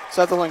of them.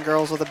 Sutherland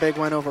girls with a big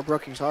win over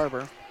Brookings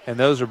Harbor. And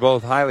those are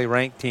both highly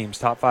ranked teams,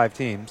 top 5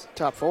 teams.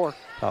 Top 4.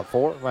 Top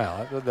 4?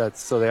 Wow,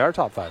 so they are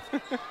top 5.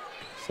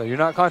 So you're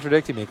not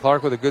contradicting me.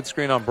 Clark with a good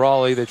screen on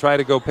Brawley. They try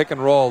to go pick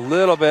and roll, a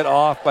little bit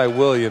off by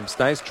Williams.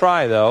 Nice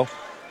try, though.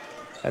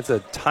 That's a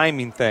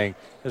timing thing.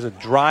 There's a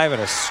drive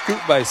and a scoop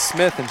by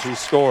Smith, and she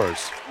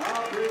scores.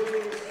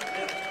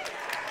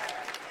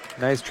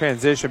 Nice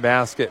transition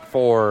basket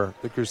for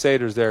the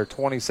Crusaders there,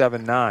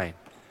 27-9.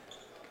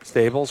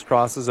 Stables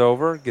crosses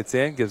over, gets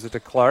in, gives it to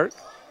Clark.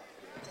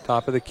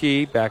 Top of the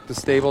key, back to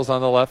Stables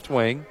on the left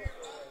wing.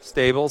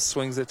 Stables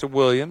swings it to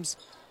Williams.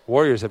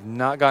 Warriors have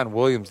not gotten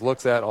Williams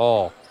looks at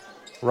all.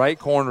 Right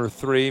corner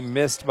 3,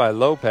 missed by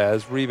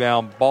Lopez.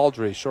 Rebound,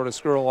 Baldry,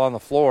 shortest girl on the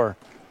floor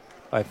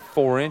by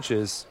 4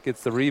 inches,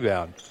 gets the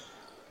rebound.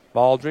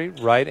 Baldry,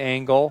 right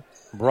angle,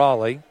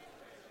 Brawley.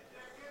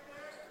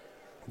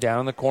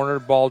 Down in the corner,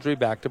 Baldry,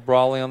 back to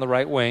Brawley on the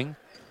right wing.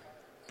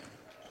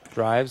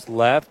 Drives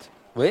left.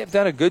 They've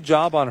done a good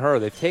job on her.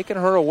 They've taken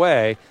her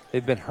away.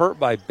 They've been hurt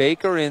by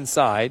Baker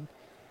inside.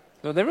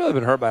 No, they've really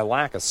been hurt by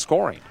lack of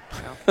scoring.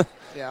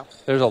 Yeah.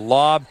 There's a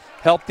lob.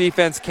 Help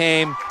defense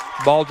came.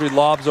 Baldry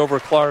lobs over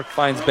Clark,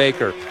 finds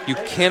Baker. You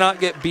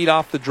cannot get beat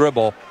off the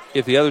dribble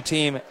if the other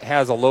team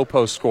has a low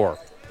post score,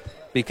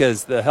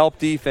 because the help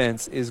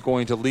defense is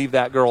going to leave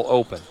that girl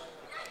open.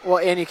 Well,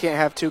 and you can't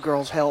have 2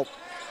 girls help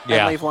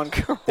and leave one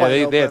girl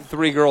they had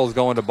 3 girls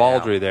going to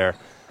Baldry there.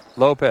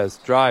 Lopez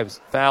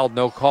drives, fouled,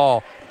 no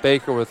call.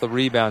 Baker with the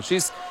rebound.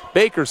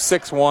 Baker's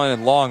 6'1"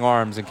 and long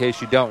arms, in case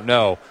you don't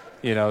know.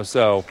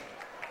 So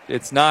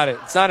it's not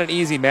an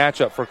easy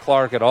matchup for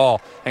Clark at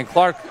all. And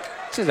Clark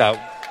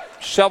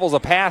shovels a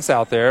pass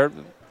out there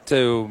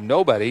to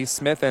nobody.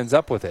 Smith ends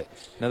up with it.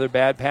 Another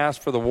bad pass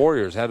for the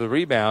Warriors. Had the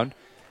rebound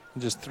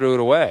and just threw it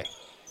away.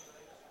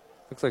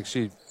 Looks like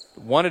she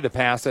wanted to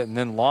pass it and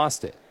then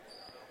lost it.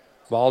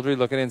 Baldry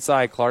looking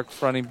inside. Clark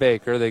fronting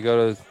Baker. They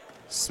go to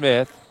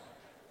Smith.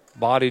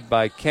 Bodied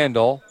by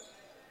Kendall.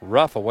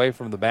 Rough away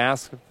from the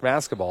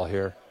basketball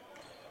here.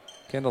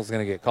 Kendall's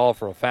going to get called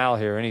for a foul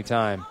here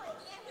anytime.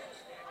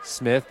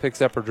 Smith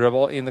picks up her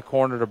dribble in the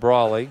corner to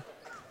Brawley.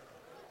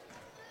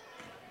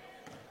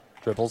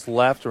 Dribbles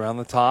left around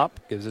the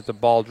top. Gives it to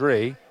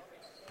Baldry.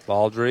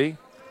 Baldry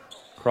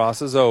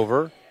crosses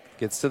over.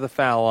 Gets to the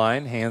foul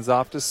line. Hands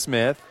off to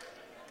Smith.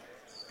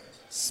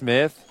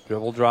 Smith,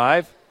 dribble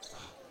drive.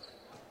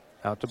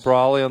 Out to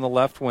Brawley on the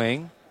left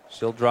wing.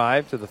 She'll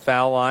drive to the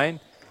foul line.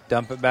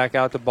 Dump it back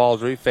out to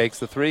Baldry. Fakes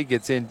the three.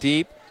 Gets in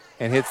deep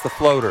and hits the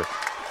floater.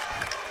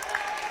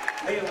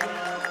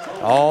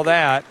 All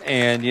that,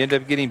 and you end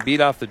up getting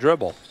beat off the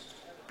dribble.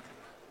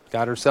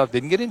 Got herself,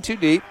 didn't get in too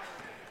deep.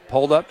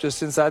 Pulled up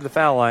just inside the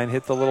foul line.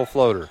 Hit the little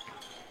floater.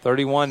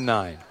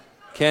 31-9.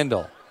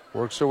 Kendall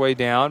works her way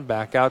down.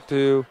 Back out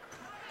to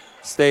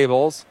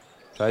Stables.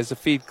 Tries to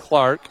feed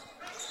Clark.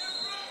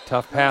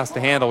 Tough pass to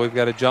handle. We've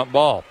got a jump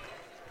ball.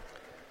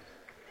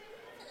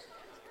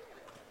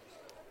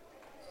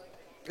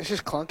 It's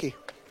just clunky.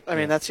 I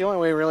mean, that's the only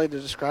way really to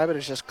describe it.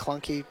 It's just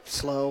clunky,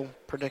 slow,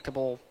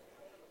 predictable.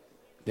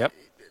 Yep.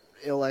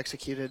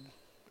 Ill-executed.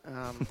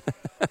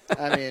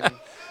 I mean.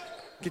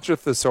 Get your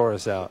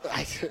thesaurus out.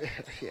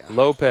 Yeah.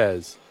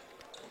 Lopez.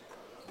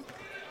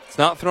 It's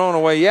not thrown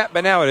away yet,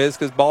 but now it is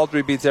because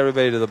Baldry beats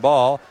everybody to the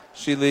ball.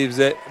 She leaves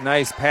it.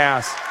 Nice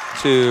pass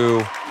to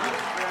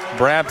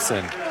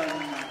Brabson.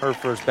 Her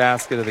first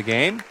basket of the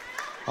game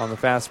on the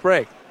fast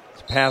break.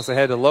 Pass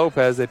ahead to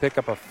Lopez. They pick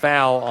up a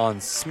foul on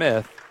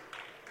Smith.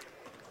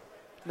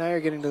 Now you're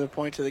getting to the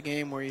point of the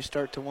game where you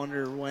start to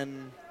wonder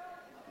when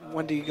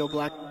do you go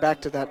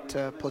back to that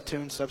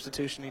platoon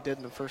substitution he did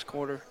in the first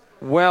quarter.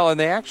 Well, and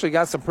they actually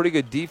got some pretty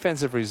good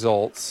defensive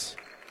results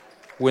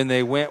when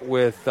they went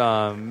with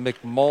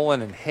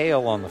McMullen and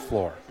Hale on the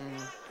floor.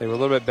 They were a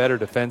little bit better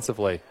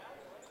defensively.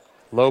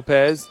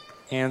 Lopez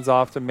hands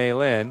off to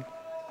Maylin.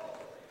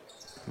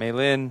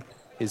 Maylin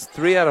is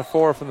 3 out of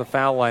 4 from the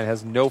foul line,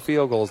 has no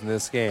field goals in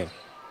this game.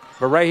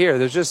 But right here,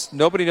 there's just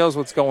nobody knows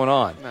what's going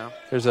on. No.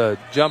 There's a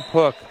jump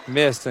hook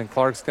missed, and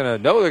Clark's going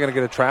to know they're going to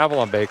get a travel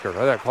on Baker. I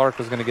thought Clark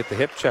was going to get the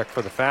hip check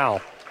for the foul.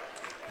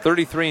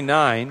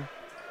 33-9,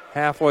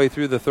 halfway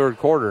through the third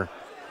quarter.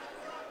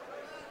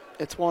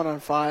 It's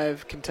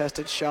 1-on-5,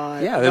 contested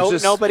shot. Yeah,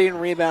 there's nobody in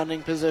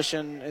rebounding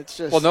position. It's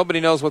just. Well,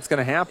 nobody knows what's going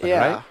to happen,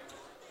 right?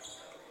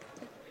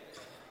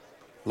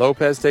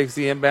 Lopez takes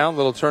the inbound,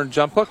 little turn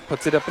jump hook,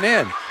 puts it up and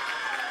in.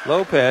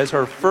 Lopez,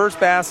 her first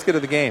basket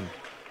of the game.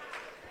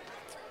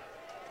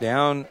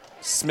 Down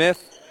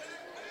Smith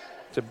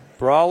to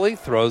Brawley,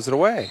 throws it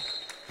away.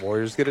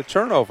 Warriors get a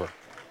turnover.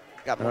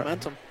 Got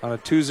momentum. On a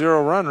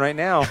 2-0 run right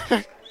now.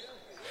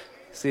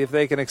 See if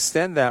they can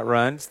extend that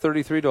run. It's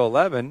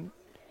 33-11.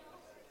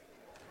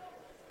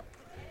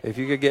 If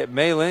you could get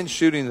Maylin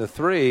shooting the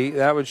three,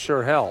 that would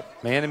sure help.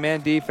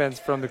 Man-to-man defense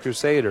from the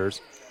Crusaders.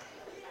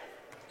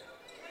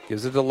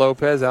 Gives it to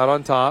Lopez out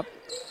on top.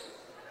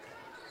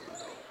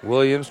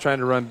 Williams trying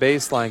to run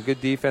baseline.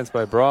 Good defense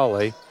by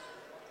Brawley.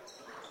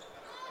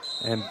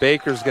 And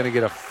Baker's going to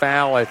get a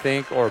foul, I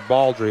think, or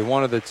Baldry,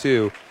 one of the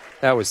two.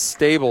 That was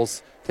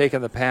Stables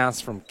taking the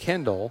pass from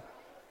Kendall.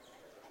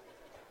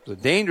 It was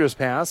a dangerous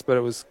pass, but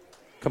it was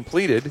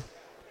completed.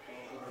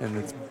 And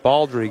it's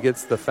Baldry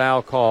gets the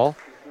foul call.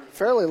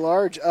 Fairly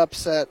large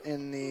upset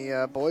in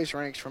the boys'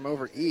 ranks from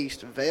over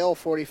east. Vale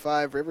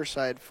 45,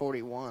 Riverside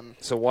 41.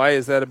 So why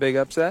is that a big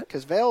upset?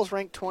 Because Vale's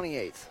ranked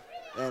 28th.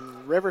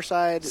 And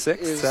Riverside is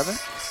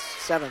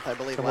 7th, I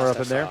believe. Somewhere up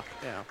in there.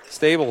 Yeah.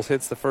 Stables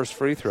hits the first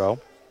free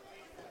throw.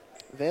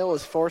 Vale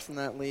is 4th in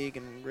that league,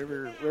 and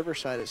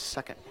Riverside is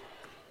 2nd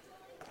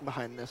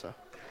behind Nissa.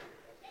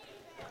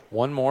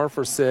 One more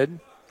for Sid.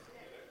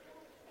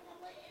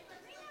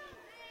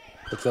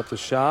 Puts up the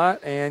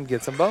shot and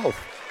gets them both.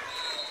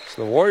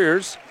 So the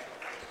Warriors,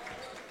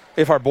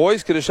 if our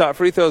boys could have shot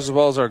free throws as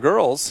well as our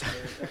girls,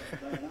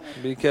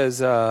 because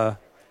now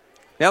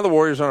the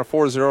Warriors are on a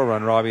 4-0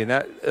 run, Robbie, and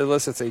that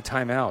elicits a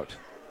timeout.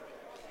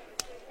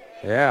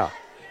 Yeah.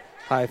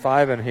 High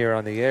five in here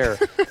on the air.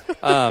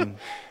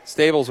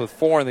 Stables with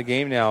 4 in the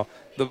game now.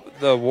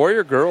 The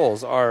Warrior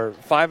girls are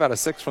 5 out of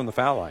 6 from the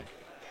foul line.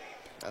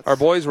 Our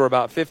boys were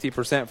about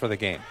 50% for the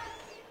game.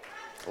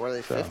 Were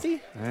they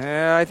 50?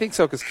 Yeah, I think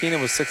so, because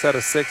Keenan was 6 out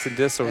of 6 and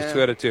Dissa was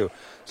 2 out of 2.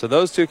 So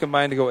those two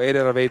combined to go 8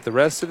 out of 8. The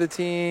rest of the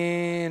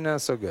team,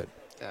 not so good.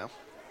 Yeah.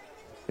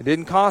 It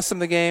didn't cost them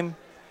the game,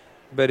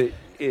 but it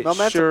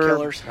momentum sure.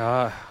 Killers.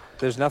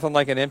 There's nothing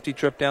like an empty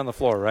trip down the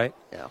floor, right?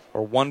 Yeah.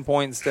 Or 1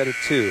 point instead of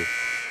 2.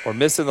 Or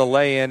missing the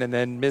lay-in and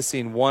then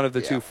missing one of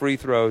the 2 free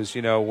throws,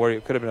 where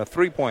it could have been a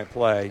 3-point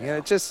play.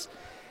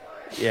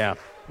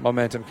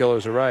 Momentum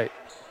killers are right.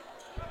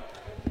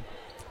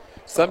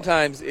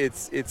 Sometimes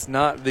it's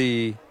not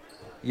you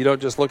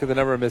don't just look at the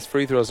number of missed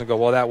free throws and go,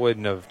 well, that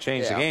wouldn't have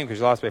changed the game because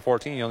you lost by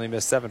 14. You only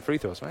missed 7 free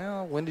throws.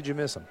 Well, when did you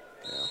miss them?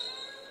 Yeah.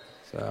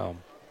 So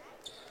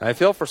I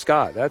feel for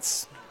Scott.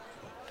 That's,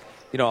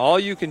 all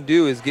you can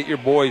do is get your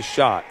boys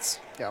shots.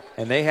 Yep.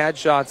 And they had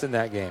shots in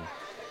that game.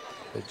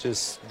 It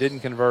just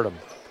didn't convert them.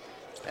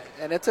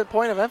 And it's a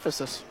point of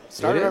emphasis.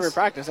 Start of every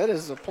practice. It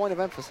is a point of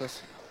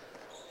emphasis.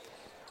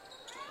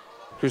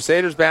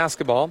 Crusaders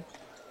basketball.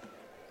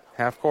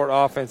 Half-court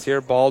offense here.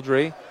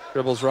 Baldry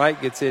dribbles right,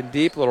 gets in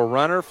deep. Little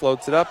runner,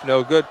 floats it up.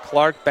 No good.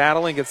 Clark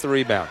battling, gets the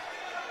rebound.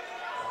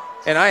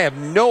 And I have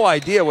no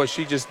idea what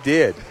she just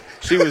did.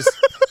 She was...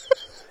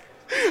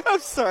 I'm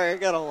sorry, I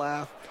got to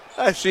laugh.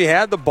 She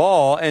had the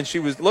ball, and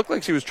looked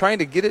like she was trying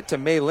to get it to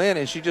Mei Lin,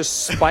 and she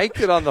just spiked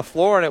it on the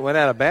floor, and it went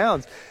out of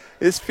bounds.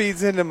 This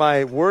feeds into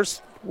my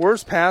worst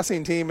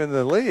passing team in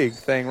the league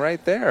thing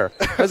right there.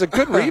 That was a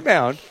good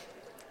rebound.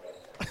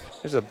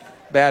 There's a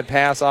bad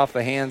pass off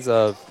the hands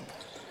of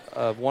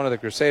one of the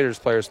Crusaders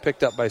players,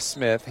 picked up by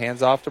Smith.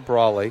 Hands off to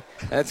Brawley.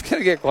 And it's going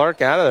to get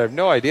Clark out of there. I have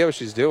no idea what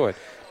she's doing.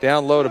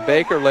 Down low to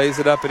Baker, lays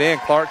it up and in.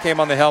 Clark came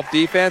on the help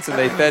defense, and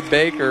they fed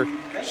Baker.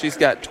 She's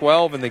got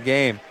 12 in the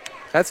game.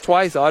 That's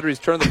twice Audrey's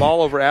turned the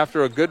ball over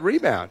after a good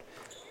rebound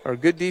or a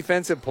good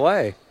defensive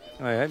play.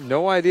 I have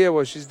no idea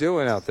what she's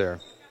doing out there.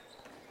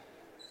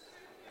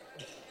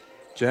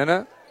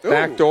 Jenna,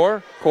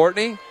 backdoor.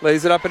 Courtney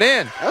lays it up and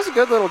in. That was a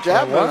good little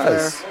jab move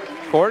there.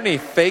 Courtney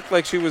faked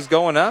like she was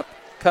going up,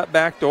 cut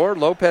back door.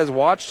 Lopez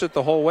watched it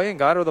the whole way and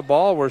got her the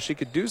ball where she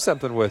could do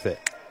something with it.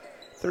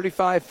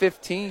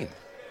 35-15.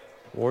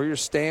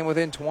 Warriors staying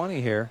within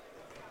 20 here.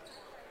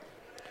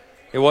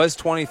 It was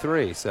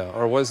 23,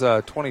 or was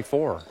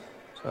 24.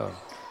 So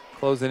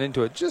closing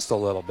into it just a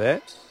little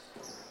bit.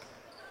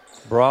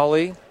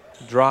 Brawley,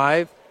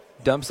 drive,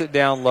 dumps it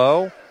down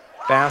low.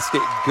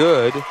 Basket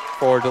good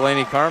for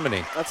Delaney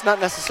Carmody. That's not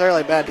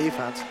necessarily bad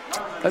defense.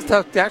 That's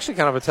actually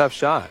kind of a tough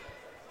shot.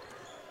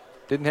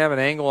 Didn't have an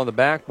angle on the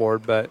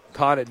backboard, but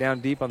caught it down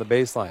deep on the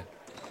baseline.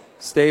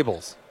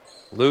 Stables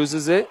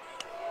loses it,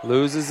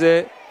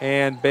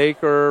 and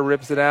Baker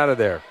rips it out of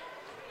there.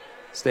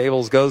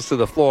 Stables goes to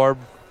the floor.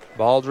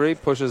 Baldry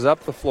pushes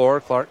up the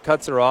floor. Clark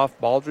cuts her off.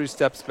 Baldry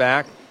steps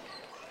back.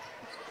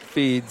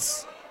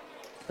 Feeds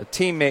a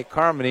teammate,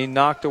 Carmody,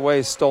 knocked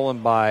away,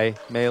 stolen by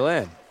Mei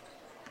Lin.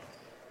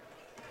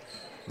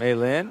 Mei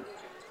Lin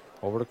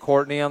over to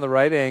Courtney on the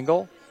right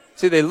angle.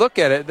 See, they look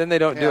at it, then they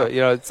don't do it.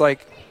 It's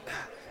like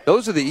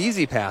those are the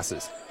easy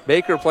passes.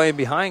 Baker playing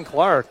behind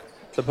Clark.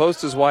 The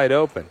post is wide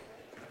open.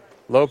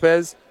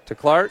 Lopez to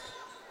Clark.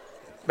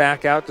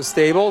 Back out to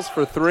Stables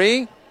for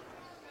three.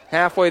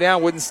 Halfway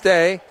down, wouldn't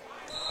stay.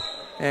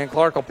 And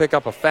Clark will pick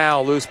up a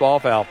foul, loose ball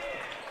foul.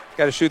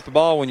 Got to shoot the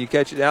ball when you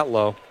catch it that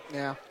low.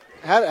 Yeah.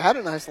 Had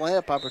a nice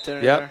layup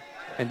opportunity there.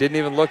 And didn't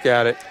even look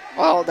at it.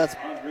 Well, that's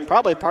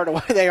probably part of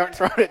why they aren't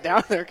throwing it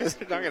down there, because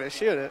they're not going to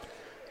shoot it.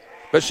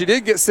 But she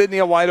did get Sydney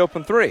a wide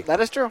open three. That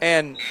is true.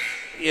 And,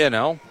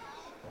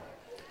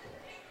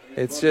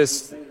 it's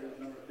just,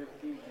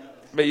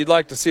 but you'd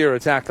like to see her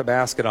attack the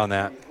basket on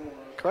that.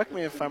 Correct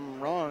me if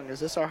I'm wrong. Is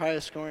this our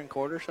highest scoring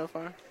quarter so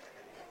far?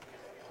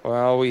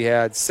 Well, we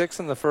had 6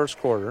 in the first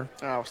quarter.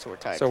 Oh, so we're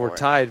tied. So we're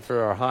tied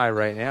for our high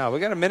right now.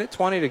 We got a minute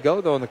 20 to go,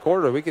 though, in the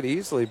quarter. We could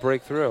easily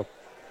break through.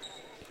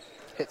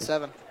 Hit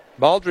 7.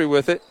 Baldry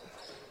with it.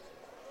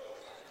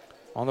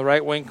 On the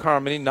right wing,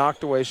 Carmody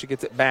knocked away. She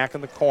gets it back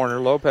in the corner.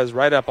 Lopez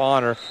right up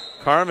on her.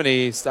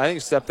 Carmody, I think,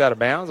 stepped out of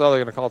bounds. Oh,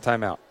 they're going to call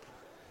timeout.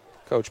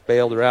 Coach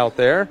bailed her out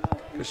there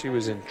because she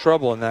was in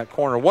trouble in that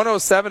corner.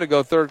 1:07 to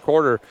go, third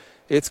quarter.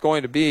 It's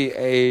going to be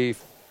a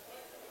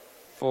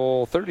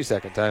full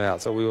 30-second timeout,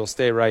 so we will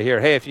stay right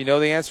here. Hey, if you know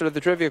the answer to the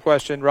trivia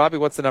question, Robbie,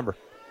 what's the number?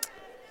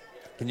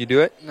 Can you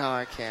do it? No,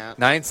 I can't.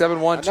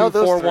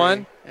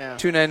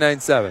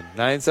 971-241-2997.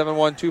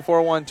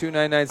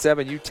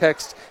 971-241-2997. You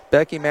text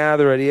Becky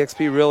Mather at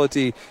eXp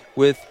Realty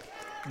with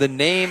the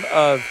name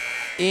of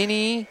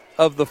any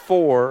of the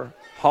 4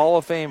 Hall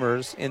of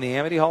Famers in the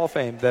Amity Hall of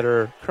Fame that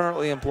are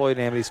currently employed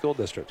in Amity School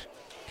District.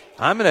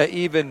 I'm going to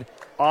even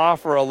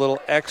offer a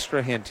little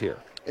extra hint here.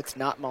 It's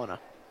not Mona.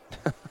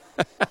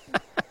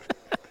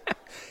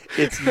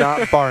 It's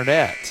not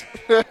Barnett.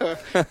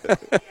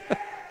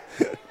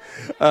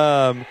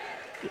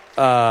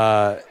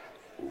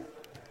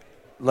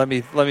 Let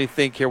me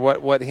think here.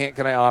 What hint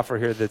can I offer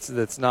here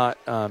that's not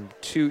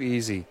too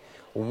easy?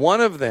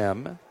 One of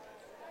them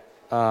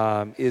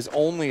is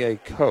only a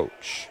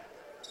coach.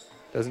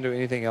 Doesn't do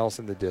anything else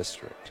in the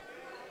district.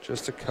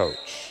 Just a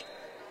coach.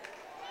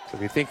 So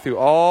if you think through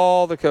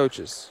all the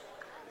coaches,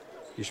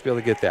 you should be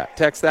able to get that.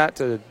 Text that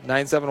to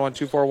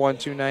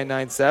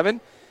 971-241-2997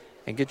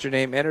 and get your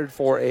name entered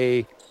for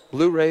a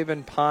Blue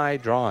Raven Pie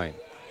drawing.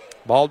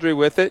 Baldry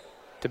with it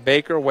to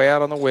Baker, way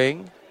out on the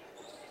wing.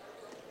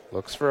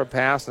 Looks for a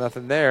pass,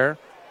 nothing there.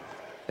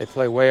 They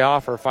play way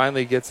off her,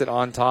 finally gets it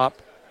on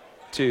top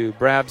to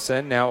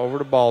Brabson, now over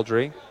to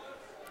Baldry.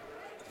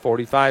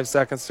 45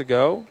 seconds to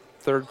go,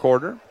 third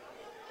quarter.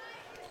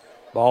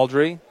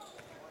 Baldry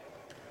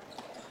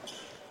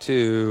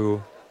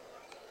to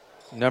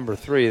number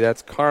 3,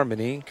 that's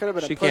Carmody.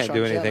 She can't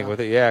do anything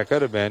with it. Yeah, it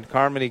could have been.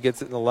 Carmody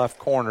gets it in the left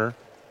corner.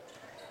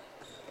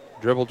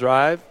 Dribble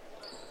drive,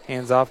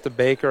 hands off to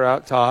Baker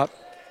out top.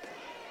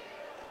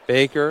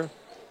 Baker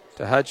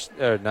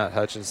to not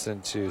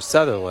Hutchinson, to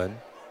Sutherland.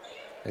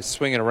 They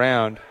swing it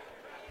around.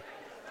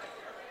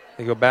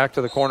 They go back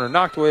to the corner,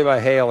 knocked away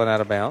by Hale and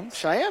out of bounds.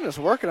 Cheyenne is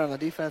working on the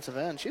defensive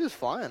end. She is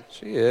flying.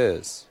 She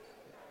is.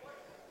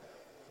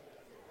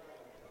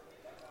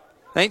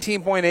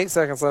 19.8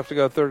 seconds left to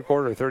go, third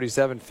quarter,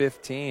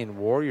 37-15.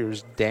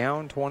 Warriors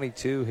down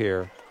 22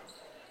 here.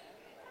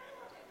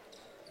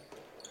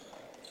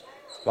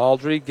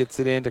 Baldry gets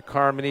it into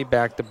Carmody,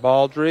 back to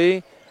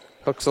Baldry.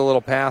 Hooks a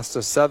little pass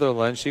to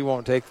Sutherland. She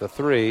won't take the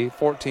three.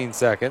 14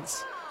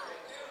 seconds.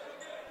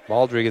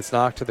 Baldry gets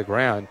knocked to the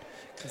ground.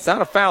 It's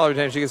not a foul every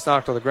time she gets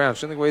knocked to the ground.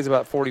 She only weighs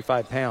about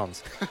 45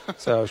 pounds.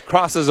 So she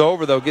crosses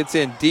over, though, gets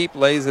in deep,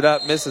 lays it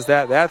up, misses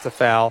that. That's a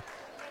foul.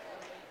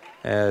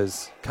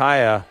 As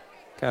Kaya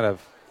kind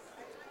of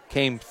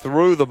came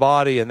through the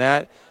body, and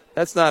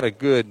that's not a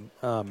good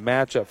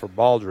matchup for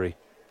Baldry.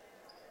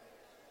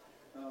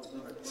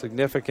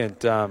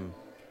 Significant.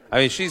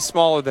 She's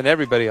smaller than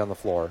everybody on the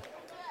floor.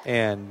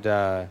 And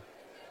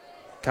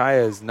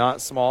Kaya is not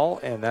small,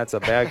 and that's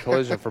a bad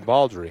collision for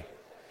Baldry.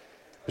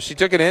 But she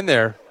took it in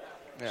there.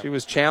 She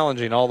was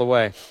challenging all the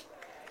way.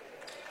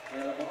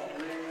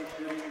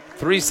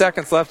 3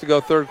 seconds left to go,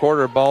 third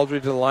quarter.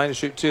 Baldry to the line to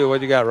shoot two. What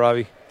do you got,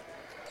 Robbie?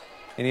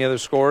 Any other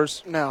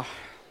scores? No.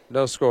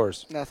 No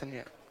scores. Nothing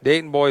yet.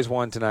 Dayton boys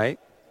won tonight.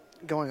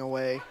 Going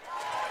away.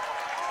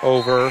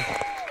 Over.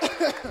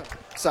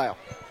 Sile.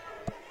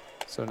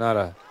 So not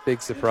a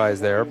big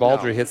surprise there.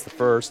 Baldry hits the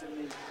first.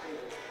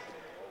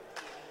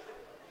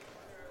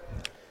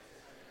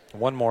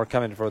 One more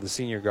coming for the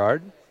senior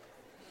guard.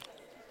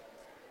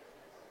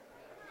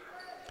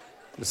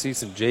 We'll see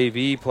some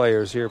JV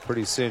players here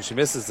pretty soon. She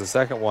misses the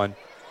second one.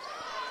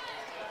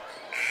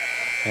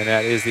 And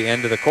that is the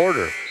end of the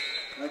quarter.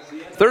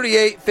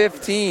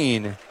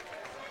 38-15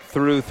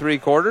 through three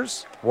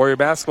quarters. Warrior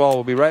basketball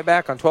will be right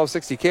back on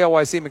 1260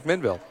 KLYC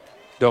McMinnville.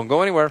 Don't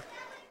go anywhere.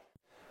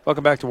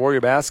 Welcome back to Warrior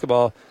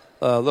basketball.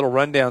 A little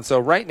rundown. So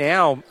right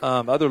now,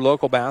 other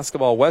local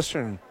basketball,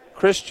 Western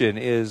Christian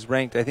is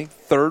ranked, I think,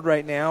 third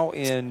right now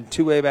in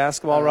 2A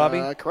basketball,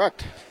 Robbie?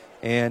 Correct.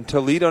 And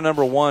Toledo,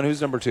 number one.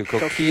 Who's number two?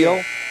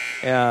 Coquille.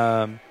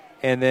 And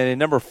then in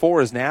number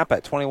 4 is Napa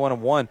at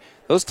 21-1.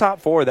 Those top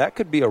four, that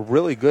could be a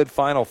really good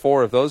Final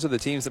Four if those are the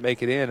teams that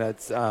make it in.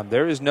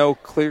 There is no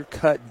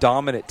clear-cut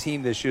dominant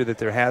team this year that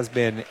there has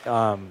been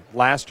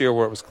last year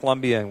where it was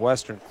Columbia and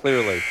Western,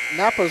 clearly.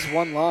 Napa's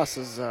one loss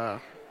is...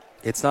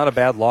 it's not a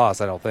bad loss,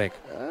 I don't think.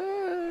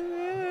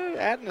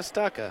 At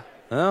Nestucca.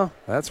 Oh,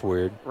 that's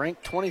weird.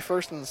 Ranked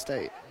 21st in the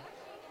state.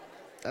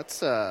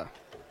 That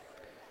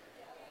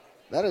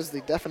is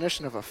the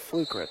definition of a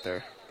fluke right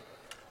there.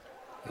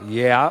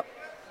 Yeah.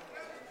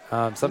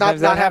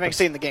 Sometimes not having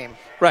seen the game.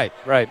 Right.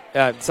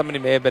 Somebody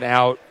may have been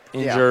out,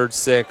 injured,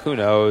 sick, who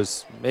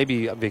knows.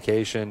 Maybe on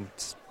vacation.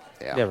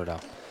 You never know.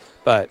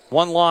 But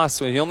one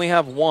loss, when you only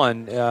have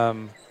one,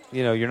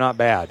 you're not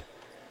bad.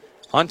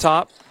 On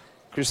top,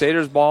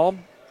 Crusaders ball.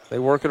 They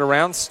work it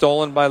around.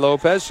 Stolen by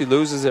Lopez. She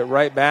loses it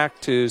right back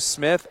to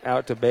Smith.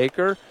 Out to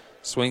Baker.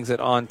 Swings it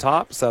on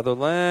top.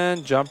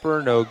 Sutherland.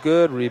 Jumper. No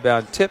good.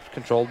 Rebound tipped.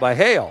 Controlled by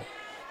Hale.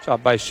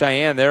 Shot by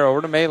Cheyenne there.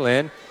 Over to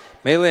Maylin.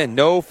 Maylin,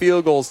 no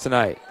field goals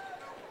tonight.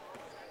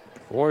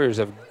 Warriors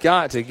have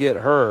got to get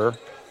her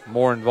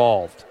more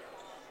involved.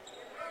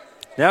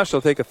 Now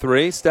she'll take a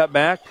three. Step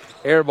back.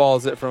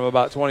 Airballs it from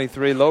about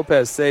 23.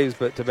 Lopez saves,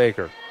 but to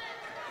Baker.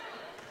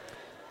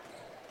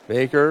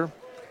 Baker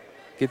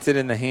gets it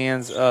in the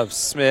hands of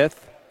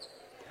Smith.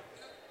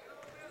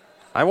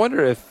 I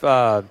wonder if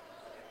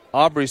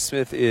Aubrey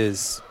Smith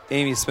is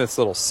Amy Smith's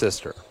little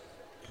sister.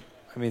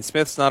 I mean,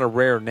 Smith's not a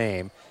rare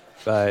name,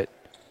 but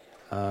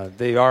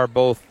they are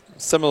both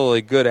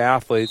similarly good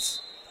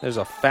athletes. There's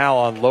a foul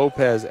on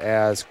Lopez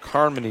as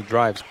Carmody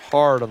drives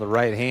hard on the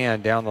right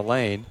hand down the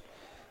lane.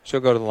 She'll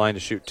go to the line to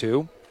shoot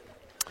two.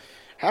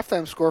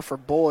 Halftime score for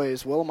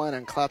boys, Willamina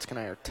and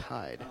Klatskanai are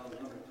tied.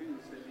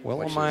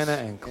 Willamina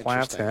and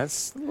Klatskanai.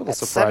 That's a little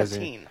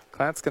surprising.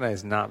 Klatskanai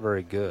is not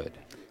very good.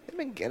 They've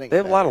been getting They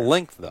have better. a lot of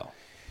length, though.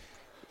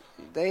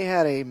 They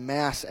had a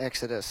mass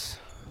exodus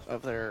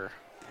of their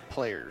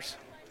players.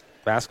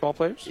 Basketball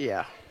players?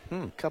 Yeah.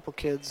 A couple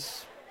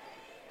kids.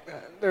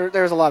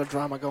 There's a lot of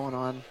drama going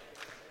on.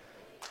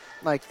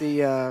 Like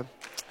the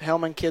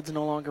Hellman kid's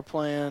no longer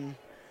playing.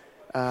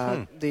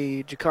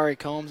 The Jakari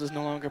Combs is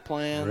no longer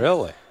playing.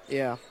 Really?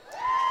 Yeah.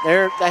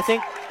 I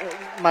think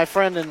my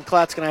friend in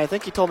Klatskanai, I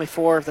think he told me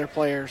 4 of their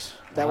players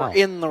that were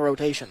in the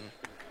rotation.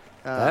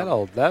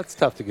 That's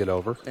tough to get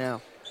over. Yeah.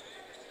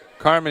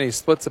 Carmody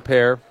splits a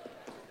pair.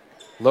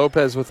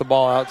 Lopez with the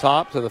ball out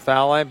top to the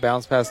foul line.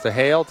 Bounce pass to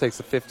Hale. Takes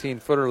a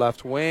 15-footer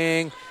left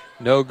wing.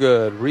 No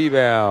good.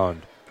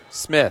 Rebound.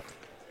 Smith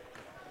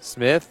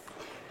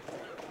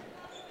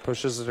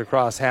pushes it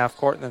across half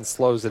court and then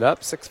slows it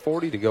up.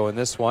 6:40 to go in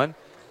this one.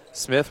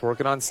 Smith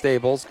working on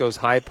Stables. Goes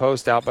high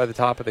post out by the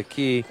top of the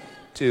key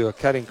to a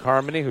cutting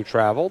Carmody who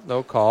traveled.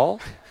 No call.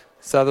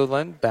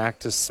 Sutherland back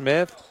to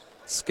Smith.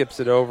 Skips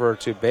it over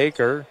to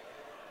Baker.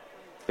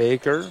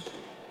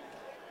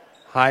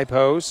 High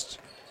post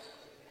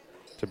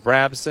to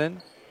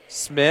Brabson.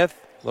 Smith,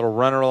 little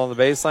runner along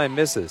the baseline,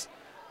 misses.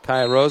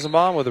 Kaya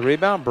Rosenbaum with a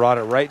rebound, brought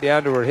it right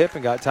down to her hip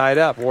and got tied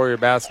up. Warrior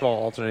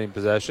basketball alternating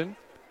possession.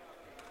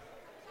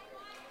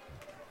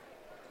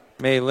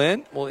 Mei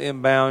Lin will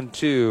inbound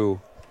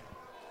to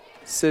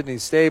Sydney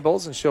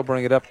Stables, and she'll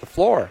bring it up the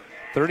floor.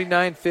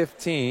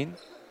 39-15.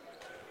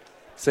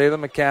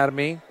 Salem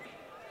Academy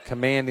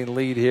commanding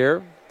lead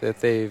here, that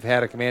they've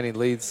had a commanding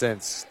lead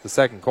since the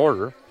second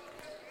quarter.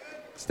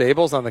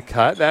 Stables on the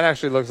cut. That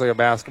actually looks like a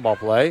basketball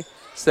play.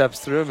 Steps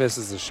through,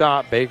 misses the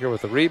shot. Baker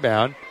with the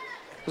rebound.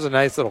 It was a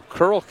nice little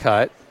curl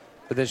cut,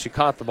 but then she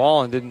caught the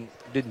ball and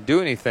didn't do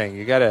anything.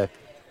 You got to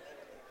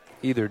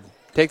either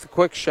take the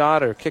quick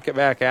shot or kick it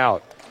back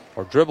out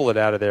or dribble it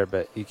out of there,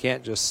 but you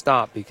can't just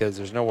stop because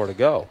there's nowhere to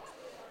go.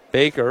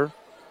 Baker,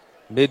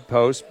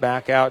 mid-post,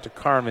 back out to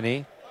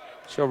Carmody.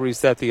 She'll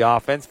reset the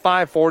offense.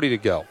 5:40 to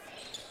go.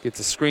 Gets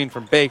a screen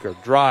from Baker,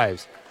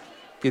 drives,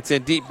 gets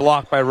in deep,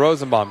 blocked by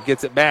Rosenbaum,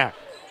 gets it back,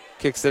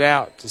 kicks it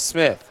out to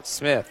Smith.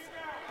 Smith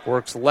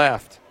works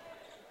left,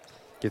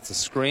 gets a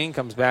screen,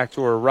 comes back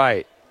to her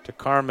right, to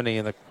Carmody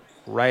in the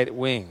right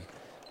wing.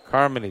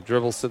 Carmody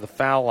dribbles to the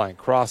foul line,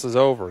 crosses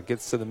over,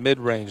 gets to the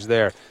mid-range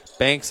there,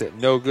 banks it,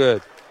 no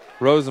good.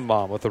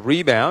 Rosenbaum with a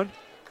rebound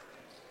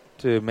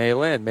to Mei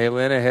Lin. Mei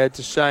Lin ahead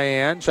to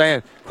Cheyenne.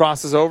 Cheyenne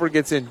crosses over,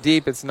 gets in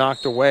deep. It's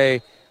knocked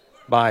away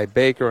by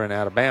Baker and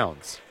out of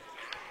bounds.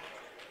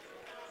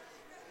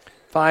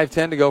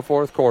 5:10 to go,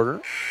 fourth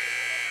quarter.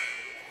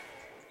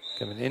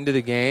 Coming into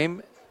the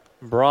game,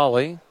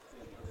 Brawley.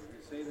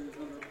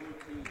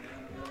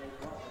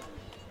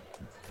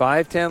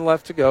 5:10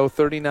 left to go,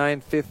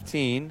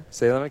 39-15,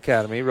 Salem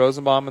Academy.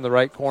 Rosenbaum in the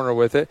right corner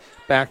with it.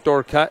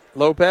 Backdoor cut.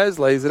 Lopez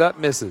lays it up,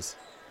 misses.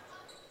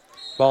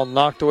 Ball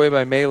knocked away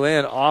by Mei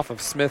Lin off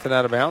of Smith and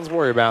out of bounds.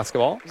 Warrior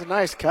basketball. It was a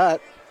nice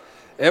cut.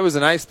 It was a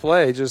nice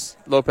play. Just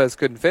Lopez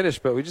couldn't finish,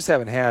 but we just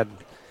haven't had,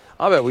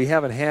 I'll bet we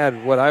haven't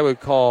had what I would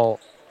call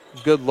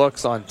good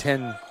looks on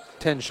 10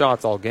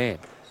 shots all game.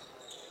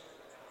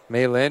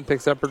 Mei Lin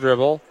picks up her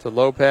dribble to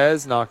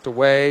Lopez, knocked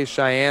away.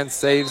 Cheyenne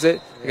saves it.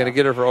 They're going to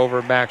get her for over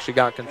and back. She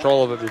got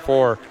control of it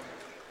before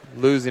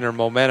losing her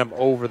momentum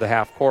over the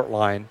half-court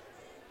line.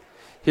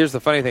 Here's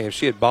the funny thing. If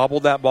she had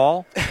bobbled that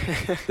ball,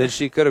 then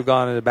she could have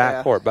gone into the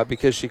backcourt. But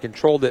because she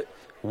controlled it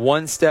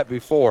one step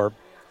before,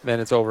 then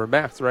it's over and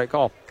back. It's the right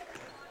call.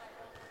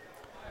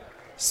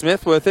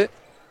 Smith with it.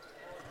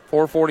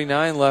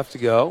 4:49 left to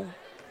go.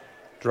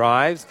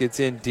 Drives, gets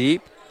in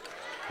deep.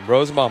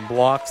 Rosenbaum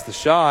blocks the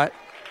shot.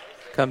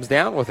 Comes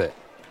down with it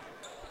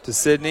to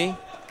Sydney.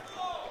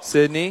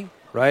 Sydney,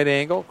 right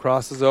angle,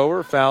 crosses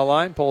over, foul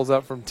line, pulls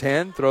up from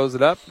 10, throws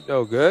it up,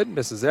 no good,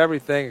 misses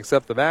everything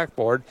except the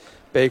backboard.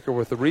 Baker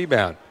with the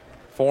rebound.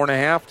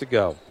 4.5 to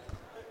go.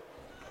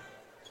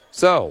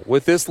 So,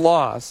 with this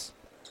loss,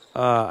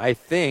 I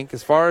think,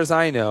 as far as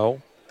I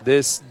know,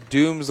 this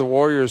dooms the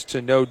Warriors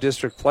to no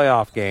district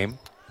playoff game.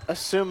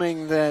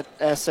 Assuming that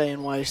SA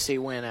and YC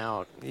win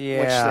out, which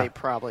they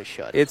probably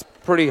should. It's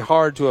pretty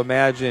hard to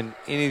imagine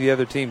any of the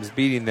other teams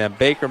beating them.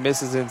 Baker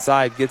misses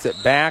inside, gets it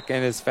back,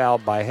 and is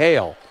fouled by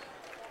Hale.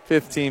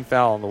 15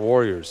 foul on the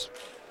Warriors.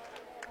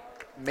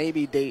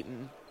 Maybe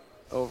Dayton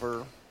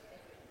over,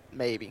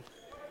 maybe.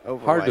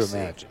 Over hard YC, to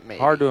imagine. maybe.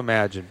 Hard to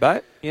imagine.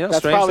 But, you know, that's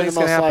strange probably things the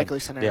most can happen. likely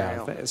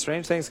scenario. Yeah,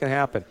 strange things can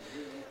happen.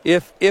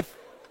 If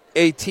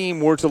a team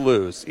were to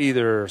lose,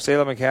 either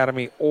Salem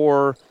Academy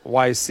or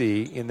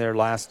YC in their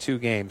last two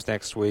games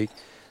next week,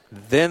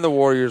 then the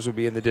Warriors would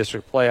be in the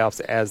district playoffs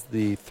as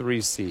the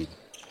 3 seed.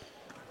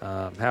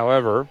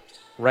 However,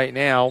 right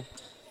now,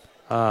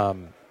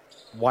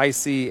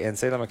 YC and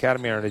Salem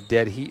Academy are in a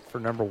dead heat for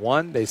number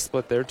 1. They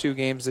split their 2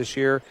 games this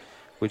year,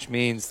 which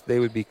means they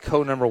would be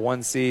co-number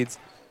 1 seeds,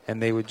 and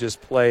they would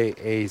just play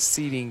a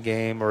seeding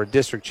game or a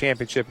district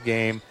championship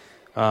game,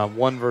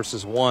 1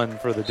 versus 1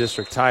 for the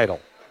district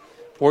title.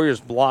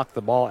 Warriors blocked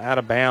the ball out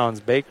of bounds.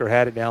 Baker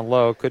had it down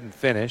low, couldn't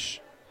finish.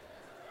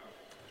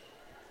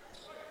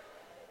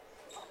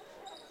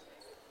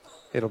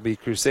 It'll be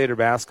Crusader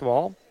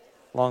basketball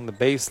along the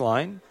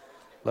baseline,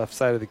 left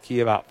side of the key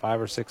about 5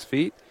 or 6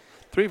 feet.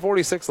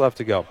 3:46 left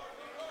to go.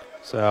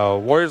 So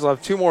Warriors will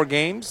have 2 more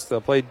games.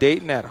 They'll play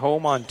Dayton at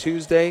home on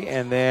Tuesday,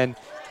 and then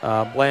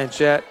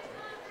Blanchette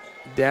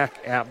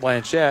at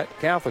Blanchette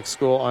Catholic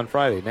School on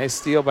Friday. Nice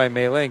steal by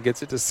Mei Lin.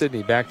 Gets it to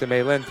Sydney. Back to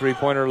Mei Lin.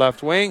 3-pointer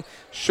left wing.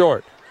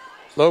 Short.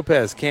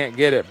 Lopez can't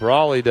get it.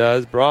 Brawley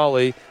does.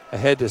 Brawley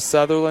ahead to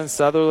Sutherland.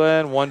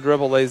 Sutherland, one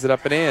dribble, lays it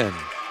up and in.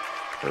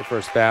 Her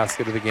first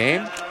basket of the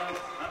game.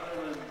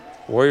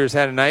 Warriors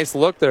had a nice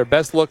look. Their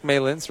best look Mei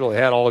Lin's really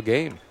had all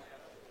game.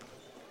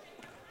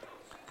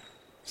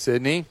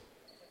 Sydney,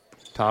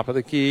 top of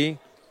the key.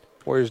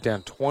 Warriors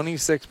down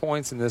 26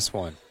 points in this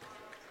one.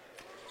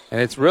 And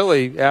it's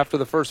really, after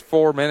the first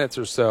 4 minutes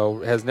or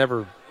so, has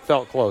never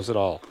felt close at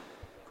all.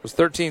 It was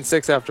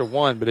 13-6 after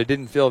 1, but it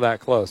didn't feel that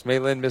close. Mei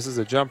Lin misses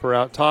a jumper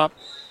out top.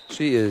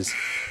 She is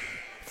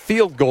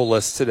field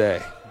goalless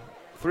today.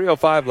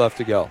 3:05 left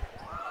to go.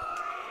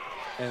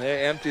 And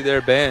they empty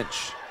their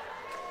bench.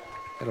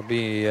 It'll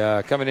be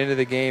coming into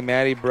the game,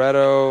 Maddie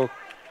Bretto,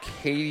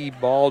 Katie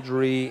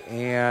Baldry,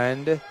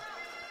 and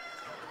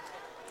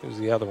Who's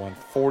the other one?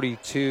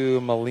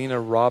 42, Melina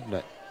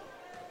Robnett.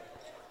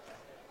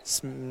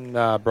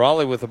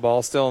 Brawley with the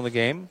ball still in the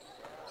game.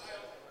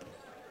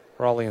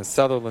 Brawley and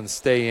Sutherland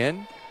stay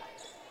in.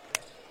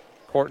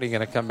 Courtney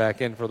going to come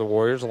back in for the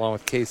Warriors along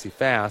with Casey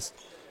Fast.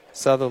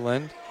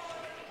 Sutherland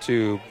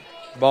to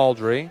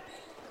Baldry.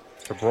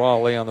 To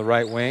Brawley on the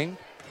right wing.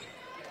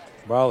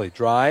 Brawley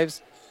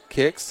drives,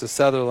 kicks to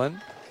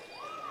Sutherland.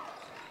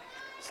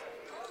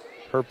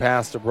 Her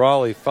pass to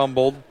Brawley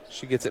fumbled.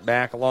 She gets it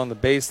back along the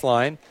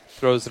baseline,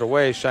 throws it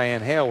away.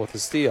 Cheyenne Hale with the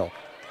steal.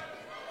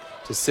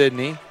 To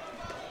Sydney.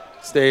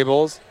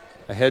 Stables.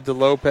 Ahead to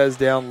Lopez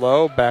down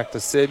low. Back to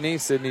Sydney.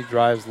 Sydney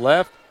drives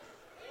left.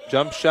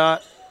 Jump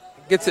shot.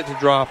 Gets it to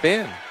drop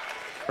in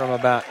from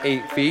about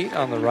 8 feet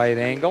on the right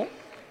angle.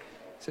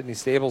 Sydney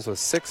Stables with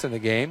 6 in the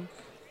game.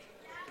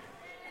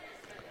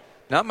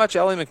 Not much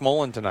Ellie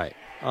McMullen tonight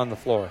on the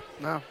floor.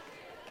 No.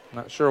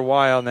 Not sure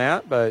why on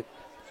that, but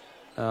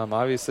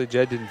obviously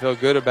Jed didn't feel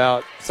good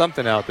about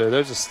something out there.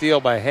 There's a steal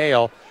by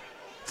Hale.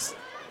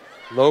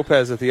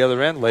 Lopez at the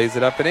other end lays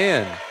it up and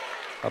in.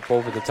 Up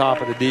over the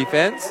top of the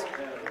defense.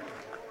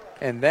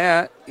 And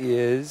that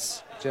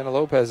is Jenna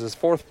Lopez's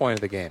 4th point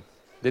of the game.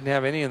 Didn't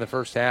have any in the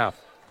first half.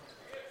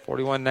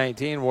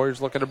 41-19. Warriors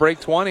looking to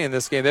break 20 in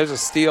this game. There's a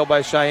steal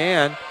by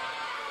Cheyenne.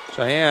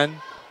 Cheyenne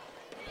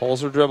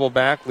pulls her dribble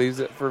back, leaves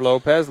it for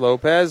Lopez.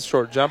 Lopez,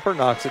 short jumper,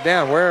 knocks it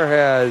down. Where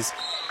has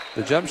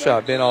the jump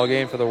shot been all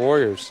game for the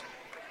Warriors?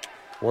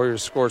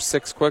 Warriors score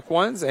 6 quick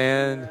ones,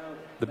 and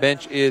the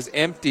bench is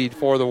emptied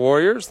for the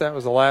Warriors. That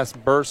was the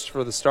last burst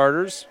for the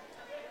starters.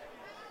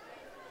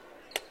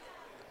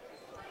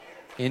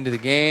 Into the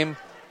game,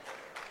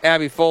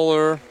 Abby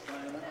Fuller,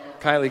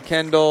 Kylie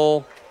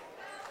Kendall,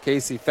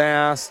 Casey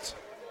Fast,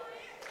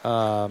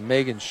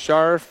 Megan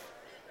Scharf,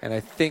 and I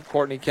think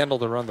Courtney Kendall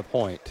to run the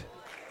point.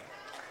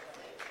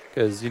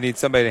 Because you need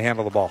somebody to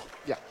handle the ball.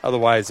 Yeah.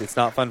 Otherwise, it's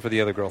not fun for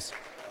the other girls.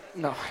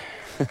 No.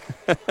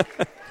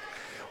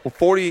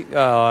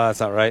 Well, that's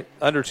not right.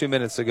 Under 2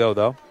 minutes to go,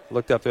 though.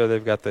 Looked up there,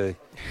 they've got the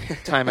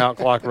timeout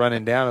clock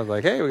running down. I was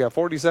like, hey, we got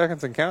 40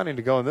 seconds and counting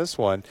to go in this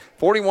one.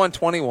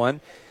 41-21.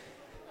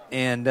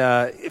 And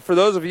for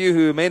those of you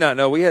who may not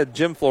know, we had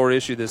gym floor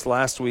issue this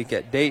last week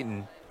at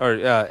Dayton, or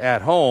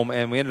at home,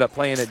 and we ended up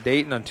playing at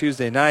Dayton on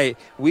Tuesday night.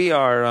 We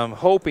are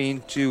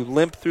hoping to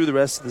limp through the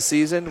rest of the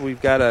season.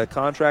 We've got a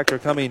contractor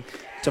coming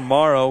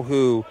tomorrow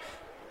who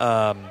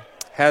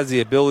has the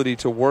ability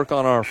to work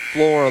on our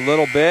floor a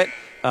little bit.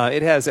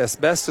 It has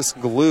asbestos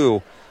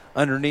glue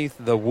underneath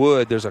the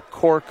wood. There's a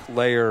cork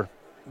layer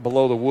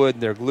below the wood,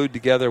 and they're glued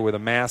together with a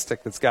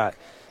mastic that's got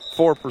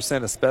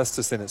 4%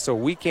 asbestos in it, so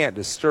we can't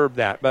disturb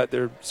that, but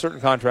there are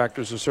certain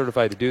contractors who are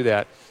certified to do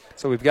that.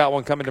 So we've got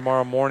one coming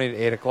tomorrow morning at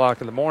 8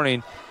 o'clock in the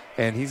morning,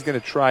 and he's going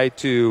to try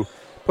to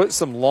put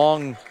some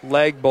long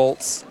leg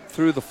bolts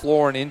through the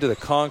floor and into the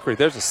concrete.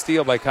 There's a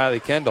steal by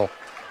Kylie Kendall.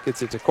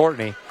 Gets it to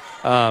Courtney.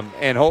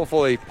 And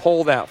hopefully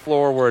pull that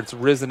floor where it's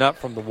risen up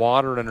from the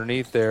water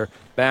underneath there,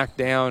 back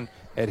down,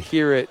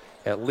 adhere it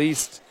at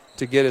least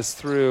to get us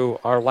through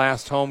our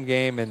last home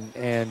game,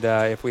 and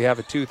if we have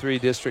a 2-3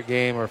 district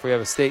game or if we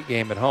have a state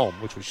game at home,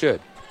 which we should.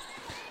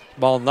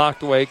 Ball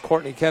knocked away.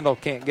 Courtney Kendall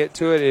can't get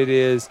to it. It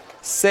is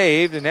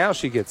saved, and now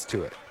she gets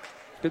to it.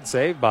 Good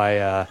save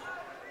by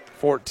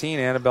 14,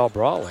 Annabelle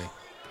Brawley.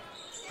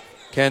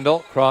 Kendall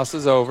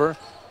crosses over.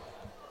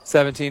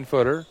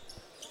 17-footer.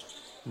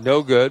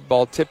 No good.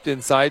 Ball tipped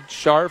inside.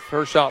 Sharp.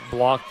 Her shot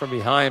blocked from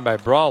behind by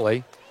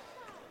Brawley.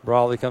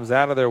 Brawley comes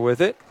out of there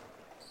with it.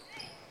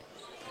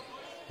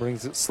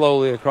 Brings it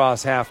slowly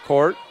across half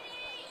court.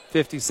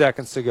 50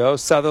 seconds to go.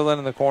 Sutherland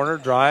in the corner.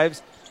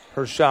 Drives.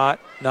 Her shot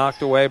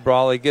knocked away.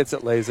 Brawley gets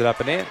it. Lays it up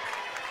and in.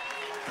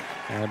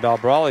 Annabelle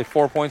Brawley,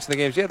 4 points in the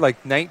game. She had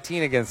like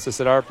 19 against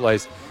us at our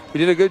place. We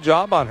did a good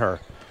job on her.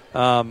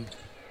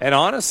 And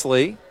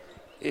honestly,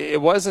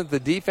 it wasn't the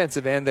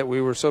defensive end that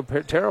we were so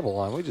terrible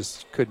on. We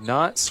just could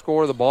not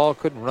score the ball,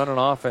 couldn't run an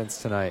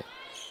offense tonight.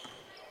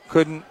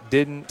 Couldn't,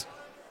 didn't,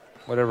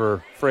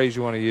 whatever phrase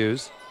you want to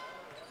use.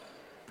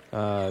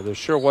 There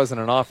sure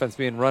wasn't an offense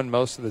being run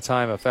most of the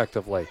time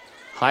effectively.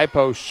 High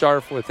post,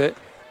 Scharf with it.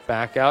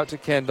 Back out to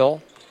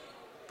Kendall.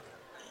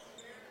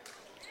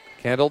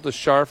 Kendall to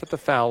Scharf at the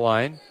foul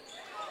line.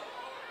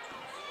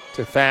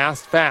 To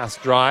Fast.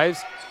 Fast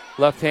drives.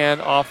 Left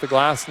hand off the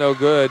glass, no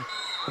good.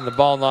 And the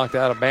ball knocked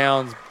out of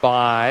bounds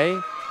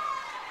by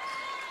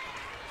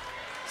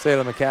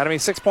Salem Academy.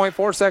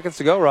 6.4 seconds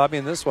to go, Robbie,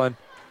 in this one.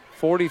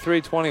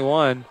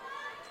 43-21.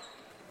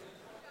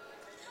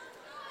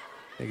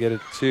 They get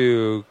it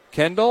to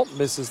Kendall.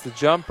 Misses the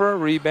jumper.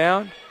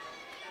 Rebound.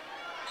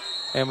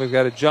 And we've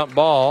got a jump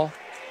ball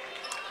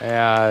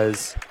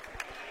as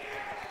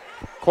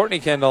Courtney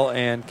Kendall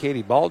and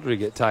Katie Baldry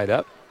get tied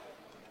up.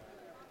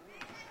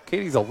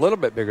 Katie's a little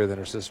bit bigger than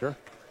her sister.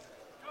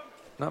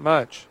 Not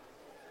much.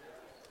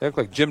 They look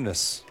like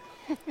gymnasts.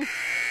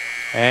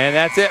 And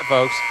that's it,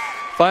 folks.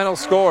 Final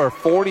score,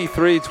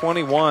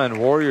 43-21.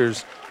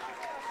 Warriors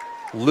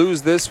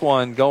lose this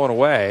one going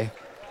away.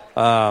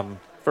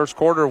 First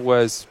quarter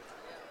was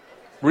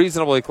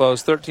reasonably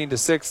close,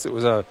 13-6. It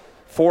was a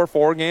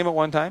 4-4 game at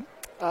one time.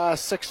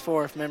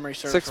 6-4 if memory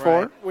serves 6-4?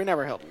 right. We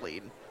never held a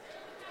lead.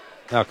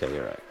 Okay,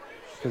 you're right.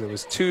 Because it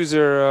was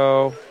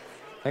 2-0.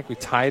 I think we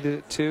tied it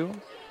at 2.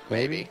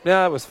 Maybe.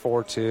 No, it was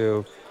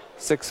 4-2.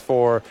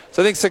 6-4.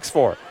 So I think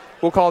 6-4.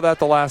 We'll call that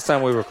the last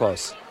time we were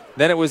close.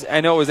 Then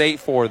I know it was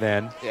 8-4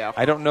 then. Yeah.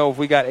 I don't know if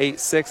we got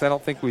 8-6. I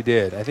don't think we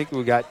did. I think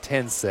we got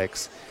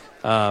 10-6.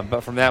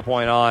 But from that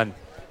point on,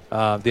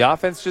 the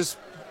offense just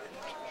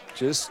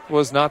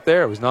was not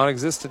there. It was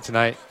non-existent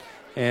tonight.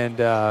 And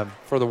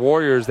for the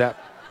Warriors, that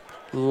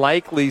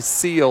likely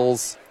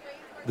seals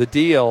the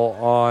deal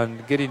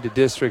on getting to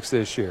districts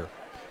this year.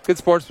 Good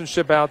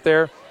sportsmanship out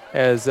there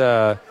as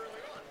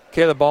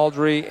Kayla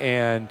Baldry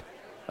and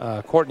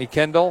Courtney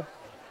Kendall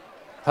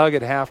hug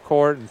at half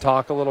court and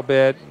talk a little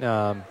bit.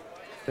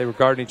 They were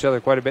guarding each other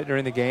quite a bit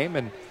during the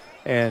game,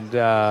 and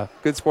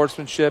good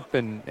sportsmanship,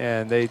 and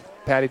they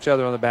pat each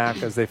other on the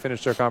back as they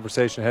finish their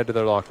conversation and head to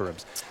their locker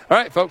rooms. All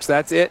right, folks,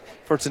 that's it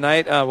for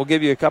tonight. We'll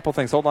give you a couple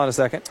things. Hold on a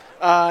second.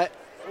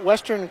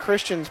 Western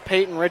Christian's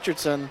Peyton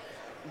Richardson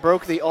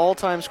broke the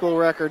all-time school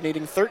record,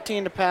 needing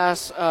 13 to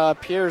pass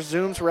Pierre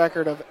Zoom's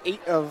record of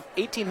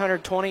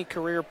 1,820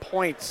 career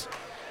points.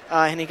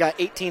 And he got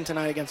 18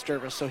 tonight against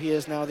Jervis, so he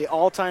is now the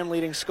all-time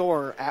leading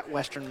scorer at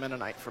Western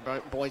Mennonite for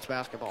boys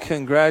basketball.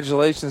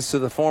 Congratulations to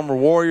the former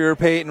Warrior,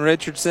 Peyton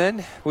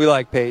Richardson. We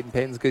like Peyton.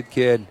 Peyton's a good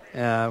kid.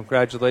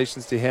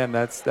 Congratulations to him.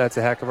 That's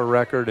a heck of a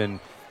record, and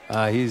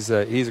he's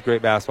a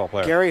great basketball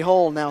player. Gary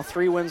Hull now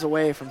 3 wins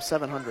away from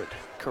 700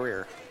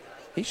 career.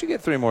 He should get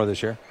 3 more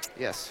this year.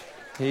 Yes.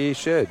 He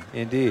should,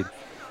 indeed.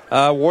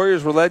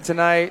 Warriors were led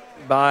tonight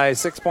by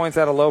 6 points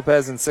out of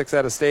Lopez and 6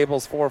 out of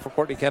Staples, 4 for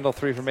Courtney Kendall,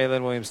 3 for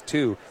Maylin Williams,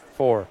 2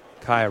 for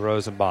Kaya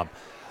Rosenbaum.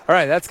 All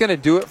right, that's going to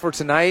do it for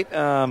tonight.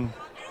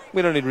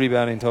 We don't need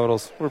rebounding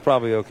totals. We're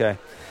probably okay.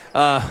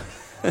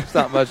 There's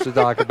not much to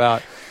talk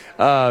about.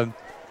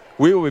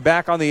 We will be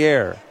back on the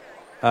air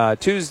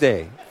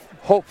Tuesday,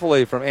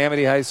 hopefully from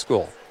Amity High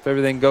School, if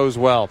everything goes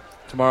well,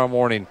 tomorrow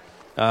morning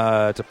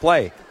to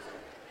play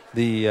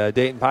the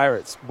Dayton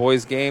Pirates.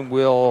 Boys game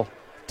will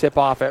tip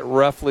off at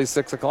roughly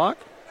 6 o'clock.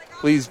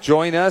 Please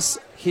join us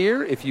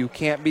here if you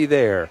can't be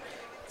there.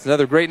 It's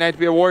another great night to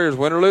be a Warriors,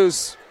 win or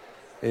lose.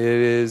 It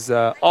is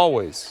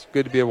always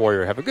good to be a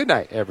Warrior. Have a good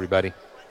night, everybody.